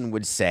spokesperson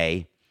would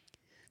say,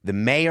 the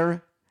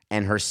mayor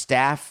and her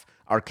staff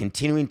are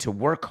continuing to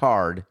work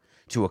hard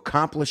to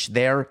accomplish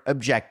their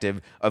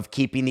objective of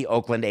keeping the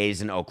Oakland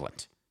A's in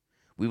Oakland.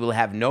 We will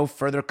have no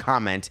further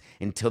comment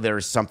until there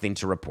is something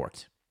to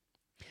report.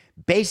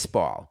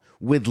 Baseball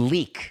would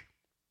leak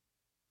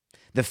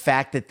the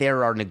fact that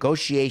there are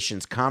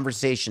negotiations,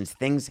 conversations,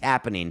 things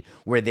happening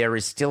where there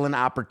is still an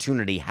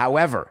opportunity.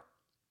 However,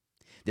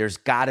 there's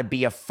got to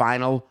be a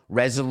final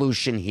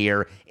resolution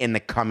here in the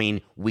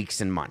coming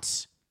weeks and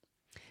months.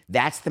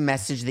 That's the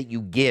message that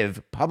you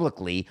give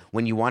publicly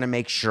when you want to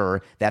make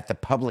sure that the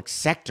public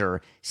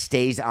sector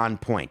stays on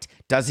point,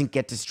 doesn't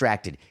get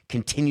distracted,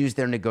 continues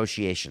their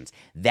negotiations.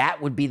 That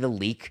would be the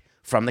leak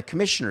from the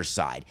commissioner's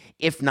side,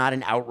 if not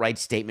an outright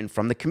statement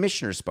from the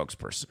commissioner's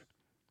spokesperson.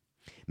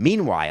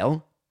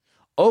 Meanwhile,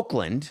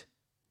 Oakland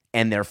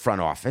and their front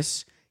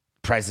office,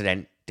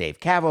 President Dave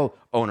Cavill,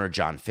 owner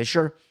John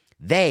Fisher,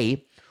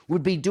 they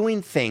would be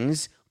doing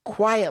things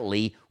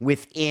quietly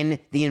within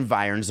the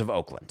environs of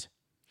Oakland,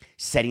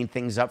 setting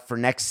things up for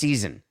next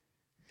season,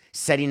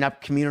 setting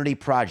up community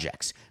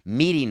projects,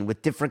 meeting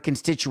with different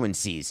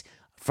constituencies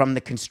from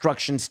the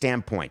construction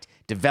standpoint,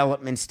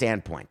 development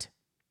standpoint.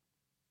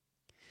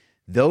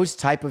 Those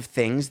type of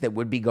things that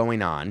would be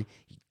going on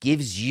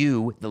gives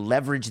you the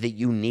leverage that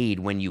you need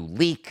when you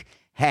leak,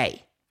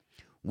 hey,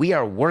 we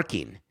are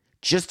working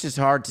just as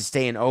hard to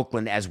stay in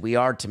Oakland as we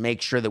are to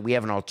make sure that we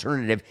have an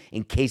alternative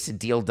in case a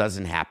deal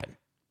doesn't happen.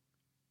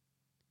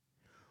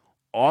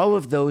 All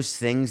of those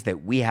things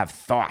that we have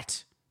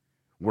thought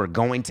were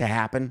going to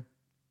happen,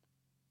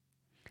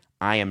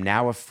 I am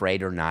now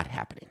afraid are not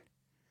happening.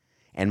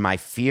 And my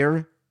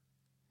fear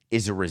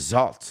is a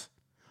result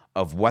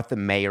of what the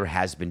mayor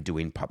has been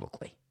doing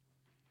publicly.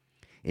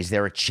 Is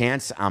there a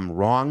chance I'm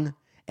wrong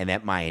and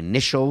that my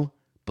initial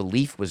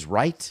belief was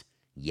right?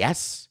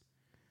 Yes,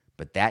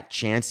 but that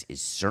chance is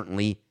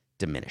certainly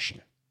diminishing.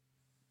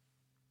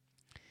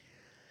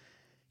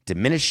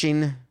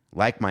 Diminishing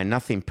like my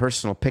nothing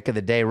personal pick of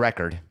the day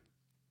record.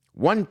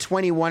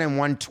 121 and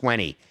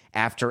 120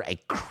 after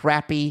a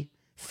crappy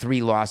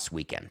 3-loss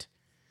weekend.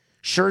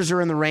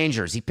 Scherzer and the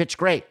Rangers, he pitched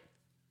great.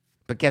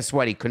 But guess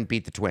what? He couldn't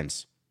beat the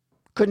Twins.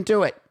 Couldn't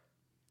do it.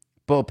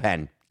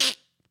 Bullpen,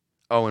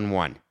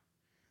 0-1.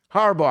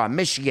 Harbaugh,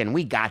 Michigan,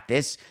 we got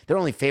this. They're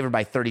only favored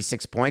by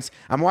 36 points.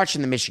 I'm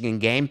watching the Michigan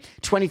game,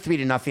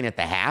 23-0 at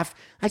the half.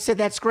 I said,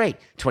 that's great.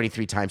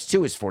 23 times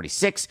 2 is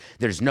 46.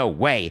 There's no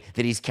way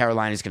that East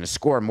Carolina is going to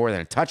score more than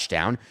a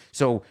touchdown.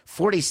 So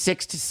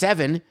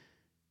 46-7,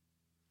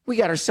 we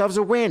got ourselves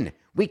a win.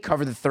 We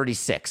cover the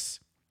 36.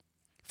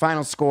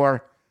 Final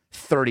score,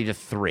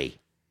 30-3.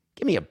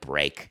 Give me a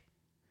break.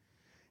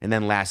 And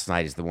then last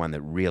night is the one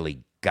that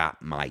really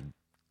got my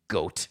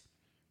goat.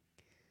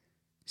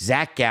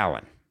 Zach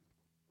Gallen.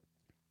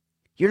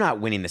 You're not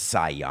winning the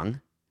Cy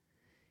Young.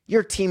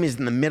 Your team is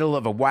in the middle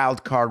of a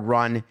wild card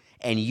run,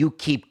 and you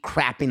keep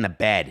crapping the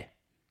bed.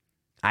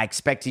 I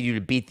expected you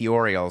to beat the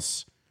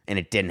Orioles, and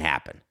it didn't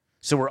happen.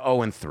 So we're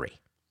 0-3.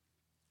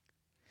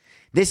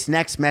 This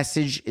next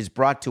message is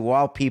brought to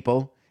all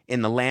people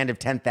in the land of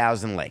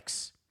 10,000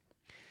 lakes.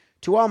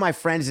 To all my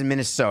friends in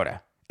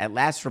Minnesota, at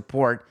last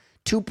report,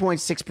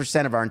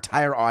 2.6% of our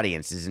entire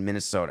audience is in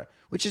Minnesota,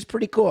 which is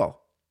pretty cool.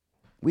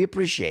 We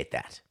appreciate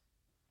that.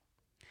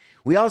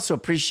 We also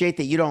appreciate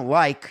that you don't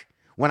like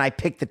when I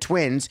pick the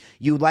Twins.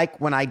 You like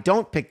when I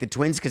don't pick the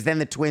Twins because then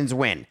the Twins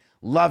win.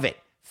 Love it.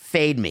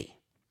 Fade me.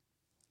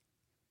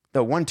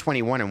 Though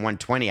 121 and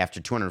 120 after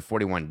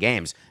 241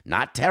 games,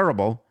 not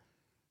terrible.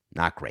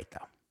 Not great,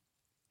 though.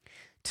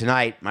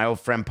 Tonight, my old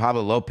friend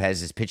Pablo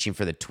Lopez is pitching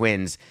for the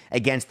Twins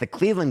against the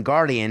Cleveland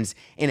Guardians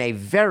in a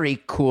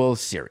very cool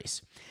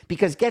series.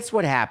 Because guess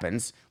what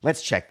happens?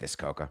 Let's check this,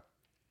 Coca.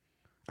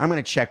 I'm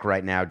going to check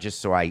right now just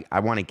so I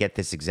want to get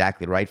this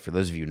exactly right for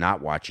those of you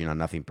not watching on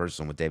Nothing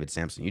Personal with David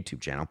Sampson YouTube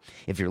channel.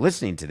 If you're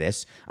listening to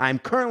this, I'm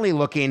currently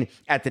looking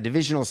at the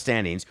divisional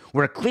standings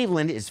where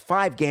Cleveland is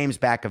 5 games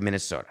back of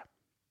Minnesota.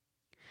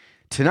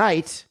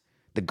 Tonight,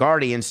 the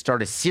Guardians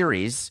start a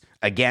series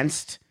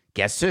against,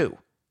 guess who?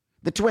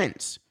 The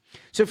Twins.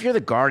 So if you're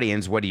the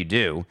Guardians, what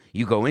do?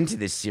 You go into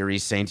this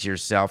series saying to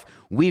yourself,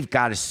 we've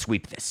got to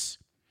sweep this.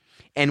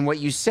 And what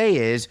you say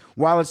is,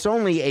 while it's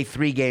only a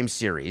 3-game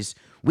series,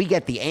 we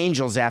get the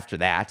Angels after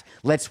that.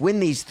 Let's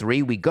win these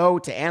 3. We go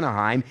to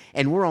Anaheim,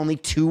 and we're only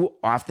 2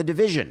 off the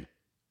division.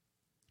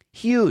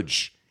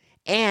 Huge.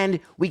 And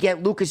we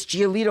get Lucas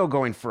Giolito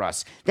going for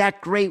us. That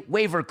great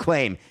waiver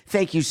claim.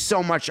 Thank you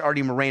so much,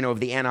 Artie Moreno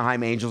of the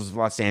Anaheim Angels of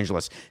Los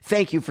Angeles.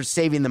 Thank you for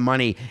saving the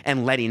money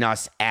and letting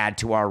us add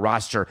to our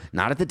roster,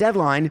 not at the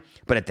deadline,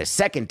 but at the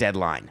second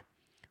deadline.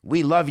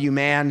 We love you,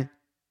 man.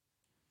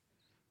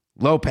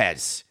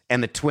 Lopez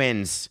and the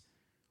Twins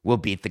will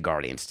beat the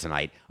Guardians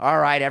tonight. All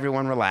right,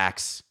 everyone,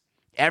 relax.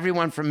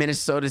 Everyone from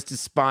Minnesota is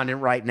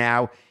despondent right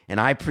now, and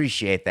I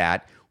appreciate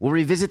that. We'll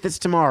revisit this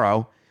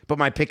tomorrow, but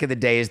my pick of the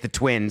day is the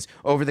Twins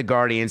over the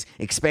Guardians,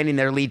 expanding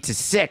their lead to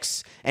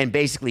 6 and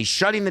basically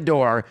shutting the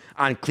door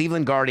on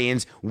Cleveland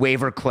Guardians'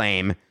 waiver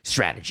claim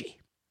strategy.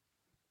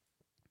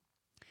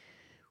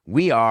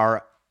 We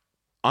are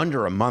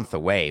under a month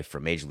away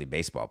from Major League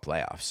Baseball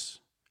playoffs,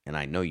 and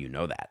I know you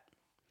know that.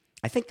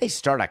 I think they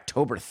start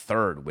October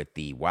 3rd with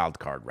the wild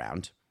card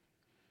round.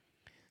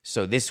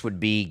 So this would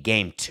be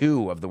game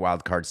 2 of the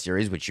wild card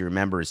series, which you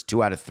remember is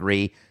 2 out of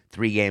 3,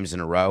 3 games in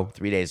a row,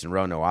 3 days in a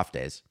row, no off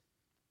days.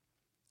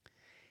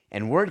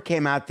 And word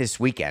came out this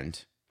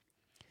weekend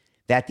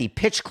that the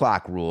pitch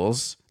clock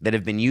rules that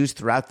have been used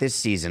throughout this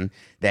season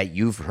that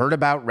you've heard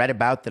about, read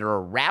about, that are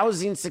a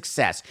rousing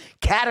success,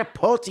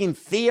 catapulting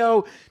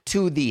Theo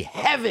to the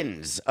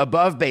heavens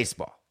above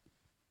baseball.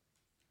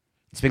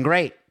 It's been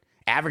great.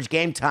 Average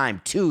game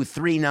time,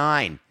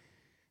 2.39.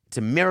 It's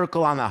a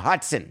miracle on the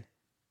Hudson.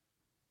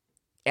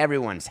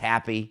 Everyone's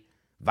happy.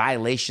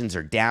 Violations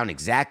are down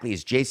exactly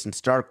as Jason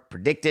Stark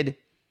predicted.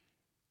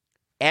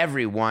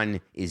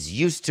 Everyone is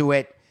used to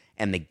it,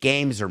 and the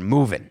games are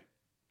moving.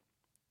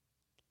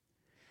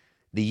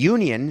 The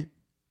union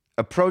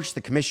approached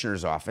the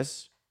commissioner's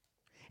office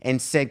and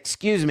said,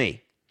 excuse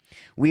me,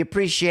 we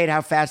appreciate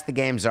how fast the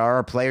games are.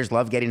 Our players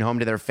love getting home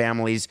to their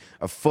families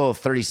a full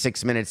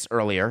 36 minutes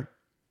earlier.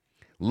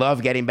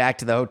 Love getting back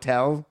to the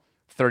hotel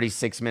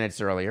 36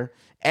 minutes earlier.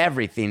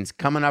 Everything's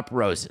coming up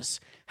roses.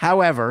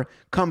 However,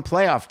 come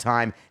playoff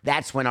time,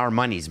 that's when our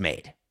money's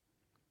made.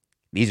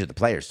 These are the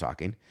players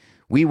talking.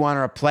 We want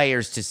our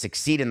players to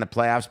succeed in the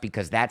playoffs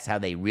because that's how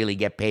they really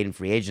get paid in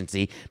free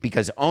agency,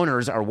 because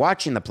owners are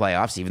watching the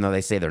playoffs, even though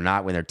they say they're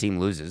not when their team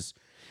loses.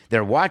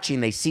 They're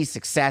watching, they see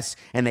success,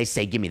 and they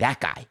say, give me that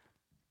guy.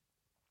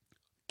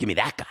 Give me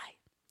that guy.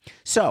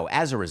 So,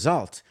 as a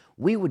result,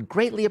 we would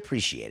greatly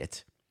appreciate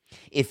it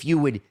if you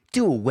would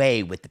do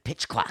away with the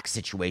pitch clock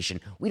situation.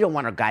 We don't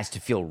want our guys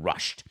to feel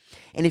rushed.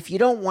 And if you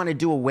don't want to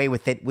do away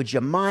with it, would you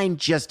mind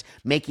just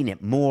making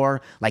it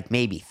more, like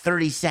maybe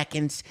 30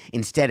 seconds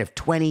instead of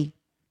 20?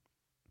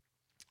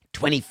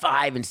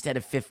 25 instead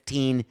of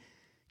 15?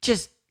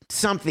 Just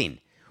something.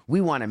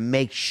 We want to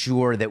make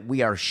sure that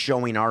we are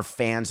showing our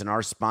fans and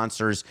our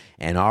sponsors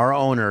and our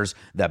owners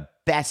the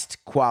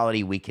best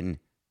quality we can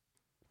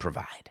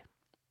provide.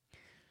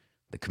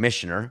 The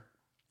commissioner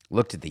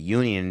looked at the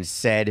union and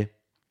said,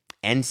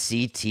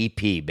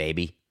 NCTP,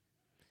 baby.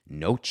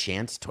 No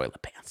chance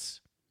toilet pants.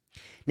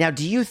 Now,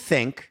 do you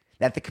think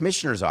that the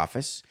commissioner's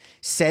office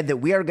said that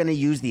we are going to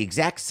use the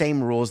exact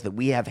same rules that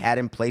we have had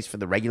in place for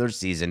the regular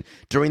season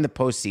during the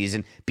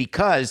postseason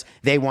because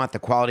they want the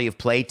quality of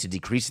play to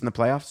decrease in the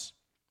playoffs?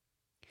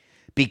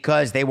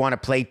 Because they want to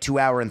play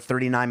 2-hour and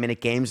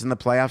 39-minute games in the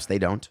playoffs? They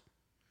don't.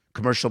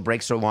 Commercial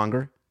breaks are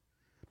longer.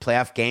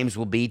 Playoff games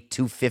will be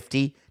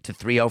 250 to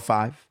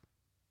 305.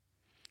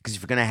 Because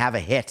if you're going to have a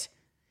hit,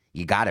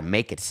 you got to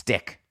make it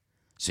stick.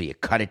 So you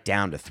cut it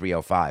down to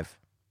 305.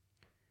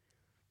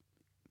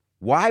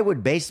 Why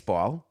would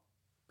baseball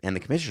and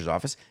the commissioner's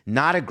office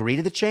not agree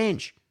to the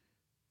change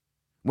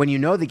when you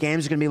know the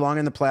games are going to be longer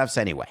in the playoffs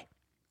anyway?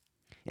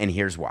 And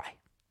here's why.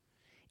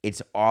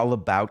 It's all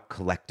about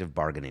collective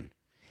bargaining.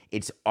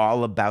 It's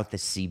all about the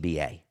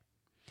CBA.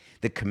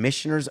 The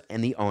commissioners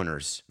and the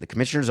owners, the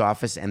commissioner's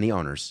office and the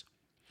owners,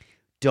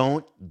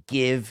 don't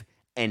give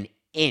an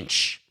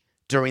inch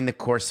during the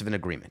course of an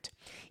agreement.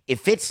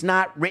 If it's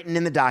not written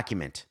in the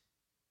document,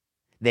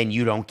 then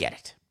you don't get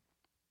it.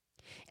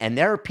 And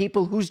there are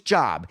people whose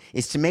job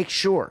is to make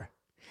sure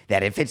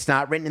that if it's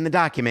not written in the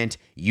document,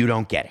 you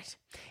don't get it.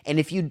 And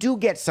if you do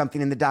get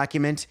something in the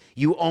document,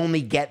 you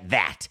only get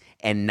that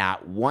and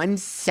not 1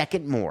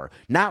 second more,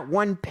 not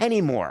 1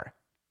 penny more.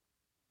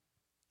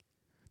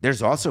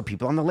 There's also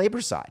people on the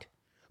labor side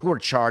who are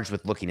charged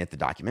with looking at the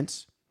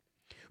documents,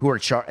 who are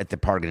at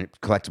the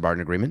collective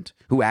bargaining agreement,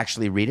 who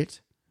actually read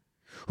it,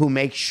 who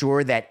make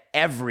sure that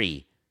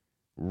every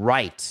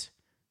right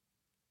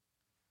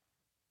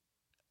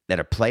that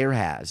a player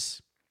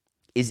has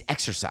is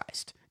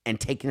exercised and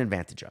taken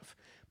advantage of.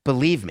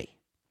 Believe me,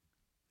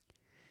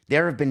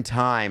 there have been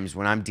times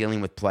when I'm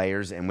dealing with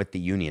players and with the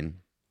union,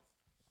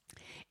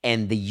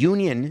 and the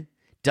union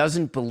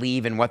doesn't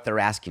believe in what they're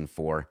asking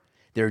for.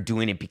 They're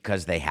doing it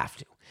because they have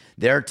to.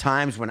 There are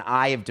times when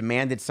I have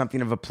demanded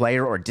something of a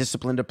player or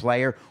disciplined a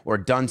player or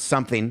done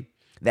something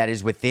that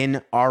is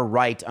within our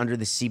right under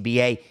the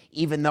CBA,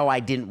 even though I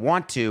didn't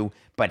want to,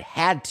 but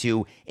had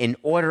to, in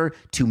order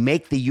to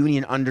make the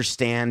union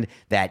understand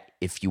that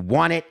if you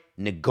want it,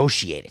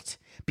 negotiate it.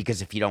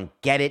 Because if you don't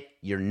get it,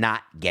 you're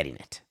not getting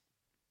it.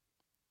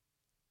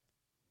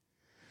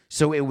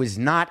 So it was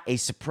not a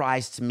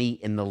surprise to me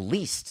in the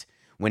least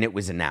when it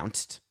was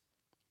announced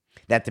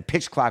that the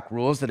pitch clock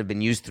rules that have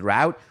been used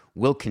throughout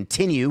will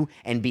continue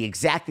and be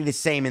exactly the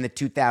same in the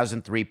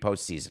 2003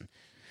 postseason.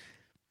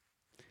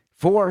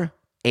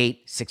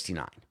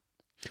 4-8-69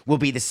 will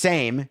be the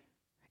same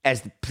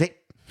as the...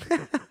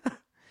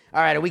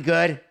 All right, are we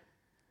good?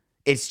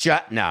 It's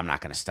just... No, I'm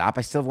not going to stop.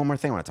 I still have one more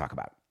thing I want to talk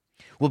about.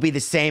 Will be the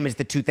same as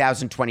the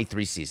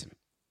 2023 season.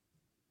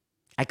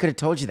 I could have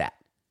told you that.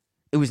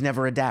 It was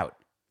never a doubt.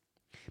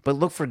 But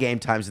look for game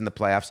times in the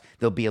playoffs.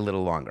 They'll be a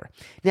little longer.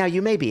 Now,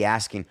 you may be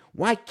asking,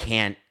 why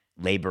can't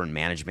labor and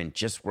management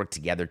just work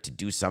together to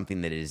do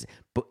something that is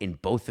in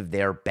both of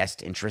their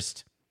best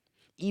interest?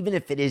 Even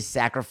if it is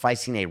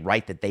sacrificing a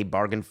right that they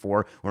bargained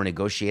for or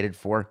negotiated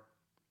for?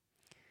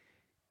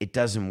 It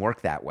doesn't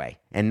work that way.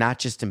 And not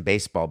just in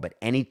baseball, but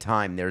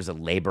anytime there's a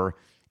labor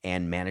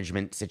and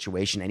management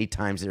situation,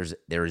 anytime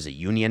there is a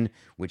union,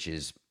 which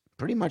is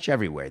pretty much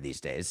everywhere these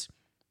days,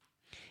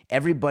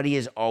 everybody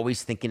is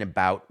always thinking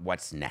about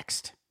what's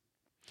next.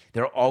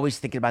 They're always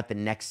thinking about the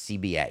next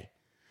CBA.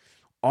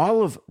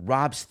 All of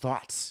Rob's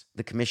thoughts,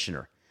 the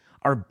commissioner,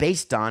 are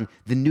based on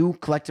the new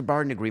collective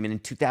bargaining agreement in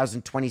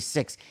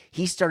 2026.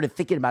 He started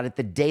thinking about it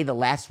the day the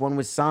last one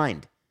was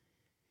signed.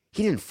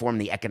 He didn't form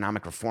the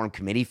Economic Reform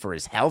Committee for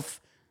his health.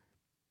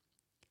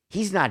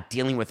 He's not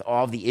dealing with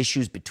all the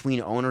issues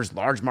between owners,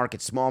 large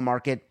market, small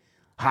market,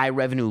 high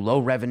revenue, low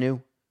revenue.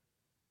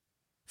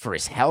 For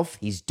his health,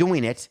 he's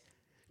doing it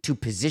to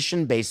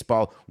position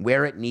baseball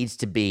where it needs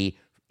to be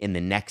in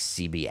the next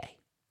CBA.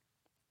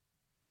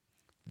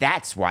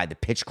 That's why the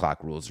pitch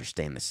clock rules are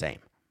staying the same.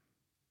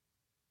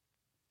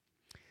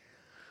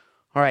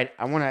 All right,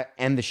 I want to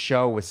end the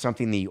show with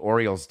something the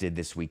Orioles did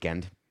this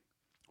weekend,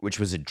 which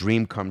was a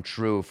dream come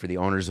true for the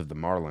owners of the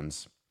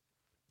Marlins.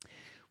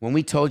 When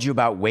we told you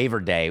about waiver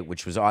day,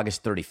 which was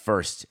August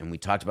 31st, and we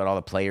talked about all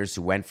the players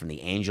who went from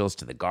the Angels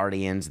to the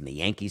Guardians and the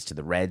Yankees to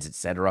the Reds,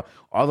 etc.,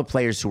 all the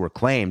players who were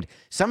claimed,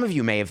 some of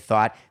you may have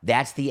thought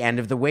that's the end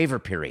of the waiver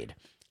period.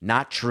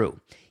 Not true.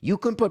 You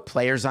can put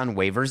players on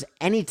waivers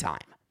anytime.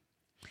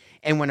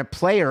 And when a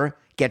player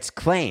gets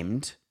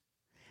claimed,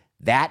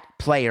 that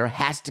player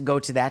has to go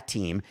to that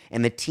team,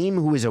 and the team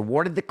who is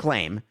awarded the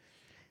claim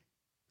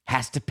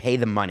has to pay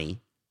the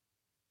money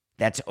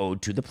that's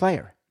owed to the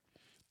player.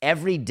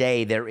 Every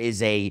day there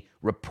is a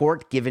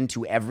report given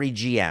to every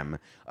GM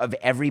of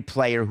every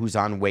player who's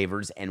on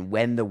waivers and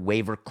when the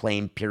waiver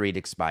claim period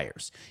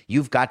expires.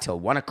 You've got till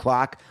 1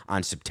 o'clock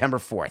on September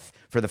 4th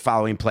for the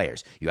following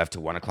players. You have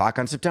till 1 o'clock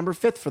on September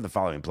 5th for the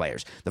following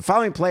players. The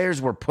following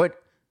players were put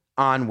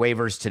on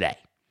waivers today.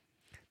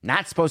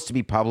 Not supposed to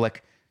be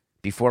public.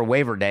 Before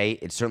waiver day,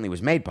 it certainly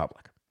was made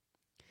public.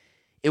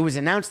 It was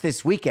announced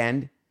this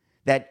weekend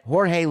that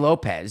Jorge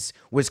Lopez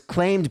was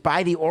claimed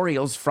by the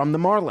Orioles from the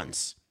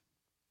Marlins.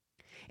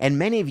 And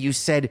many of you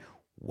said,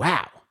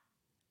 wow,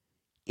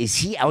 is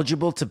he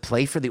eligible to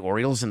play for the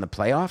Orioles in the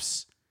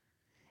playoffs?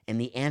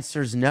 And the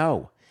answer is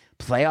no.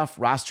 Playoff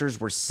rosters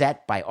were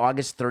set by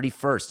August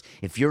 31st.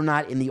 If you're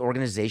not in the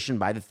organization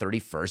by the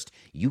 31st,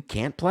 you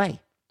can't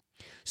play.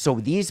 So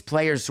these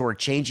players who are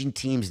changing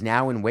teams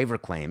now in waiver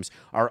claims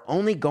are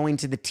only going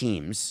to the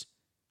teams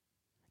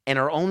and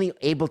are only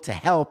able to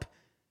help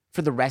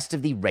for the rest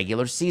of the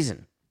regular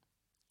season.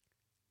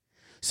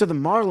 So the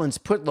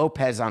Marlins put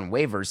Lopez on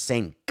waivers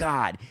saying,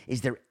 God,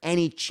 is there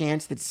any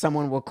chance that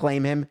someone will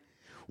claim him?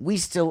 We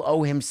still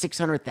owe him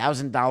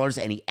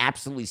 $600,000 and he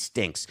absolutely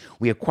stinks.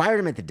 We acquired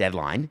him at the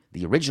deadline,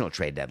 the original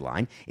trade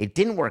deadline. It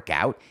didn't work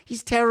out.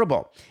 He's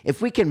terrible.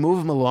 If we can move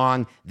him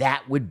along,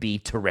 that would be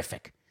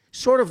terrific.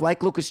 Sort of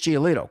like Lucas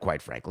Giolito,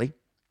 quite frankly.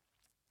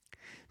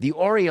 The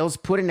Orioles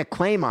put in a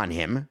claim on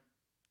him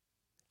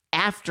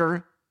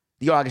after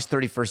the August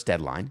 31st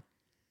deadline,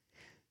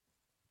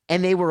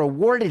 and they were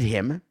awarded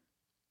him,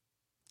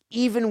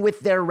 even with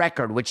their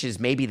record, which is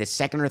maybe the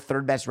second or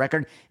third best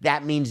record.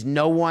 That means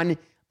no one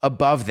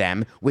above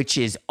them, which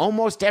is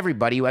almost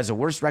everybody who has a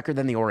worse record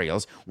than the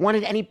Orioles,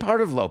 wanted any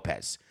part of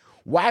Lopez.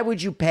 Why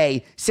would you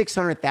pay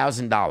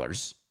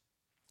 $600,000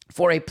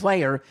 for a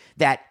player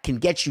that can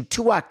get you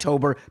to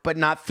October, but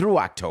not through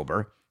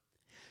October?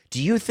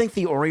 Do you think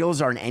the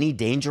Orioles are in any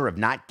danger of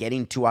not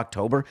getting to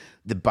October,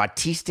 the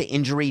Bautista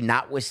injury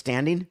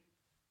notwithstanding?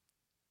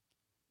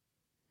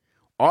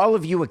 All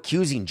of you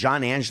accusing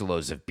John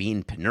Angelos of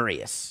being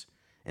penurious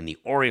and the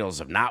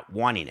Orioles of not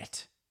wanting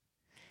it.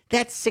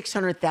 That's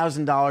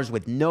 $600,000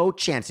 with no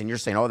chance, and you're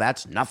saying, oh,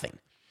 that's nothing.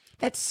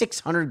 That's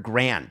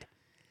 $600,000.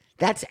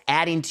 That's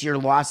adding to your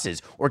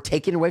losses or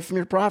taking away from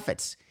your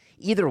profits.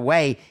 Either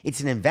way, it's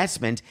an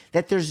investment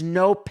that there's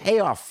no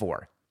payoff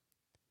for.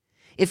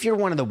 If you're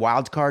one of the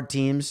wild card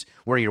teams,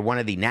 where you're one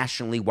of the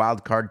National League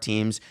wild card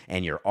teams,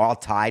 and you're all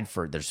tied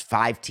for, there's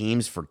 5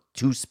 teams for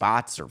 2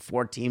 spots or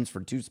 4 teams for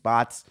 2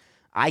 spots,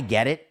 I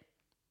get it.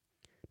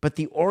 But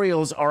the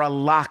Orioles are a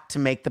lock to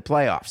make the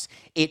playoffs.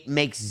 It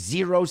makes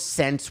 0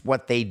 sense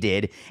what they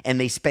did, and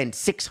they spent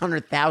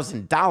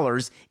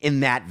 $600,000 in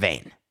that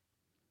vein.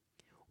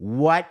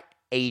 What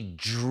a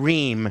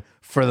dream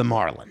for the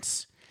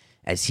Marlins.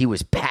 As he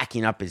was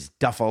packing up his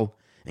duffel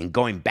and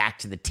going back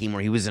to the team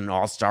where he was an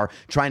all-star,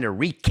 trying to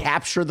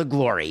recapture the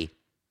glory,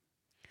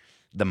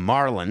 the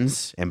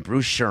Marlins and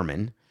Bruce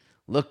Sherman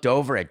looked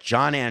over at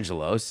John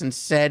Angelos and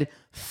said,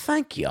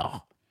 "Thank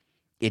y'all.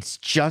 It's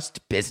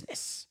just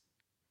business.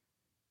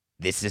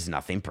 This is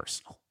nothing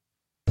personal."